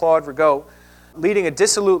order, Claude Rigaud, leading a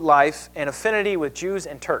dissolute life, and affinity with Jews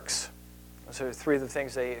and Turks. Those are three of the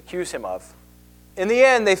things they accuse him of. In the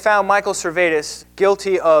end, they found Michael Servetus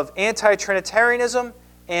guilty of anti-Trinitarianism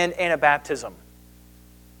and Anabaptism.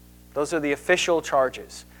 Those are the official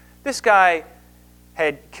charges. This guy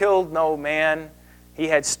had killed no man. He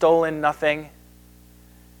had stolen nothing.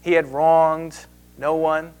 He had wronged no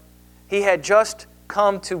one. He had just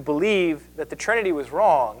come to believe that the Trinity was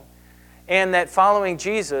wrong, and that following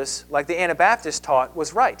Jesus, like the Anabaptists taught,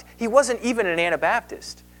 was right. He wasn't even an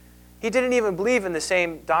Anabaptist. He didn't even believe in the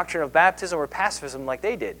same doctrine of baptism or pacifism like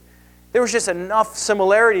they did. There was just enough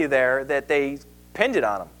similarity there that they pinned it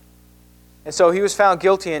on him. And so he was found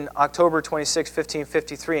guilty in October 26,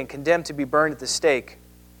 1553, and condemned to be burned at the stake.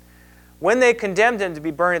 When they condemned him to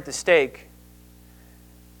be burned at the stake,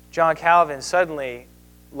 John Calvin suddenly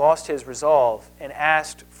lost his resolve and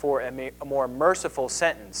asked for a more merciful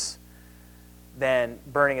sentence than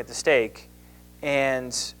burning at the stake.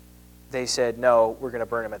 And they said, no, we're going to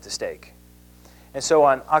burn him at the stake. And so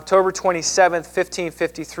on October 27,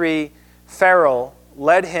 1553, Farel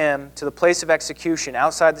led him to the place of execution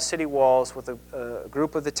outside the city walls with a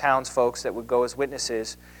group of the townsfolk that would go as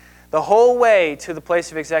witnesses. The whole way to the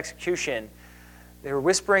place of his execution, they were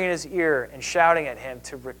whispering in his ear and shouting at him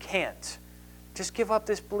to recant. Just give up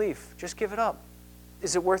this belief. Just give it up.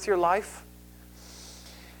 Is it worth your life?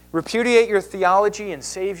 Repudiate your theology and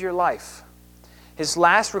save your life. His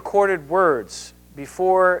last recorded words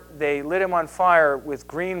before they lit him on fire with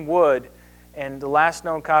green wood and the last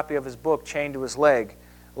known copy of his book chained to his leg,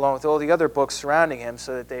 along with all the other books surrounding him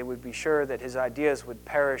so that they would be sure that his ideas would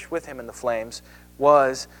perish with him in the flames,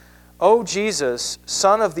 was, "O Jesus,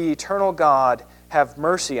 Son of the eternal God, have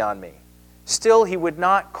mercy on me." Still, he would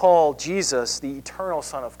not call Jesus the eternal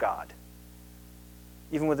Son of God.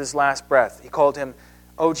 Even with his last breath, he called him,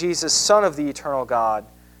 "O Jesus, Son of the eternal God,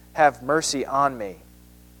 have mercy on me."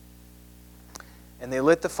 And they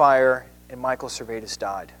lit the fire, and Michael Servetus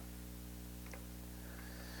died.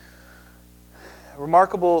 A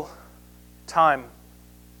remarkable time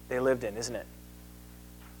they lived in, isn't it?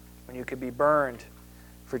 When you could be burned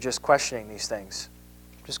for just questioning these things.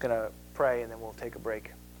 I'm just going to pray, and then we'll take a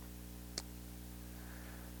break.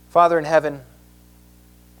 Father in heaven,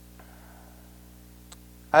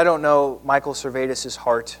 I don't know Michael Servetus'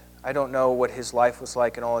 heart. I don't know what his life was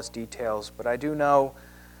like in all its details, but I do know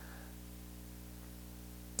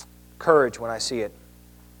courage when I see it.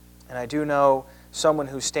 And I do know someone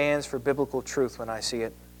who stands for biblical truth when I see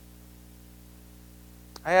it.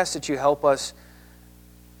 I ask that you help us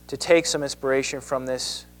to take some inspiration from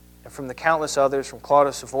this and from the countless others, from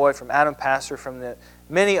Claude Savoy, from Adam Pastor, from the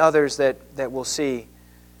many others that we'll see,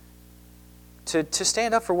 to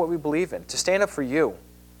stand up for what we believe in, to stand up for you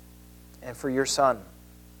and for your Son.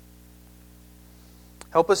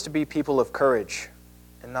 Help us to be people of courage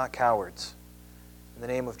and not cowards. In the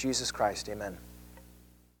name of Jesus Christ, amen.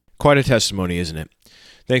 Quite a testimony, isn't it?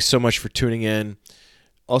 Thanks so much for tuning in.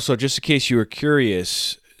 Also, just in case you were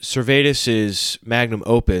curious, Servetus' magnum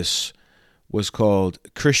opus was called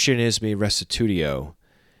Christianismi Restitutio,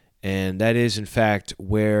 and that is, in fact,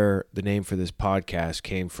 where the name for this podcast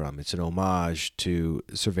came from. It's an homage to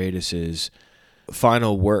Servetus'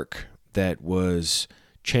 final work that was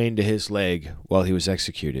chained to his leg while he was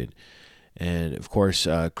executed. And, of course,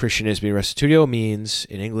 Christianismi Restitutio means,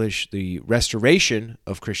 in English, the restoration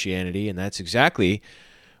of Christianity, and that's exactly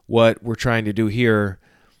what we're trying to do here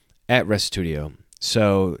at Restitutio.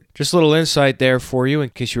 So, just a little insight there for you in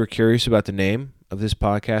case you were curious about the name of this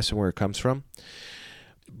podcast and where it comes from.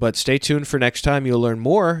 But stay tuned for next time. You'll learn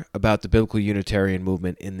more about the biblical Unitarian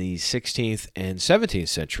movement in the 16th and 17th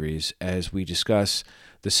centuries as we discuss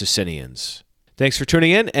the Socinians. Thanks for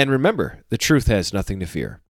tuning in, and remember, the truth has nothing to fear.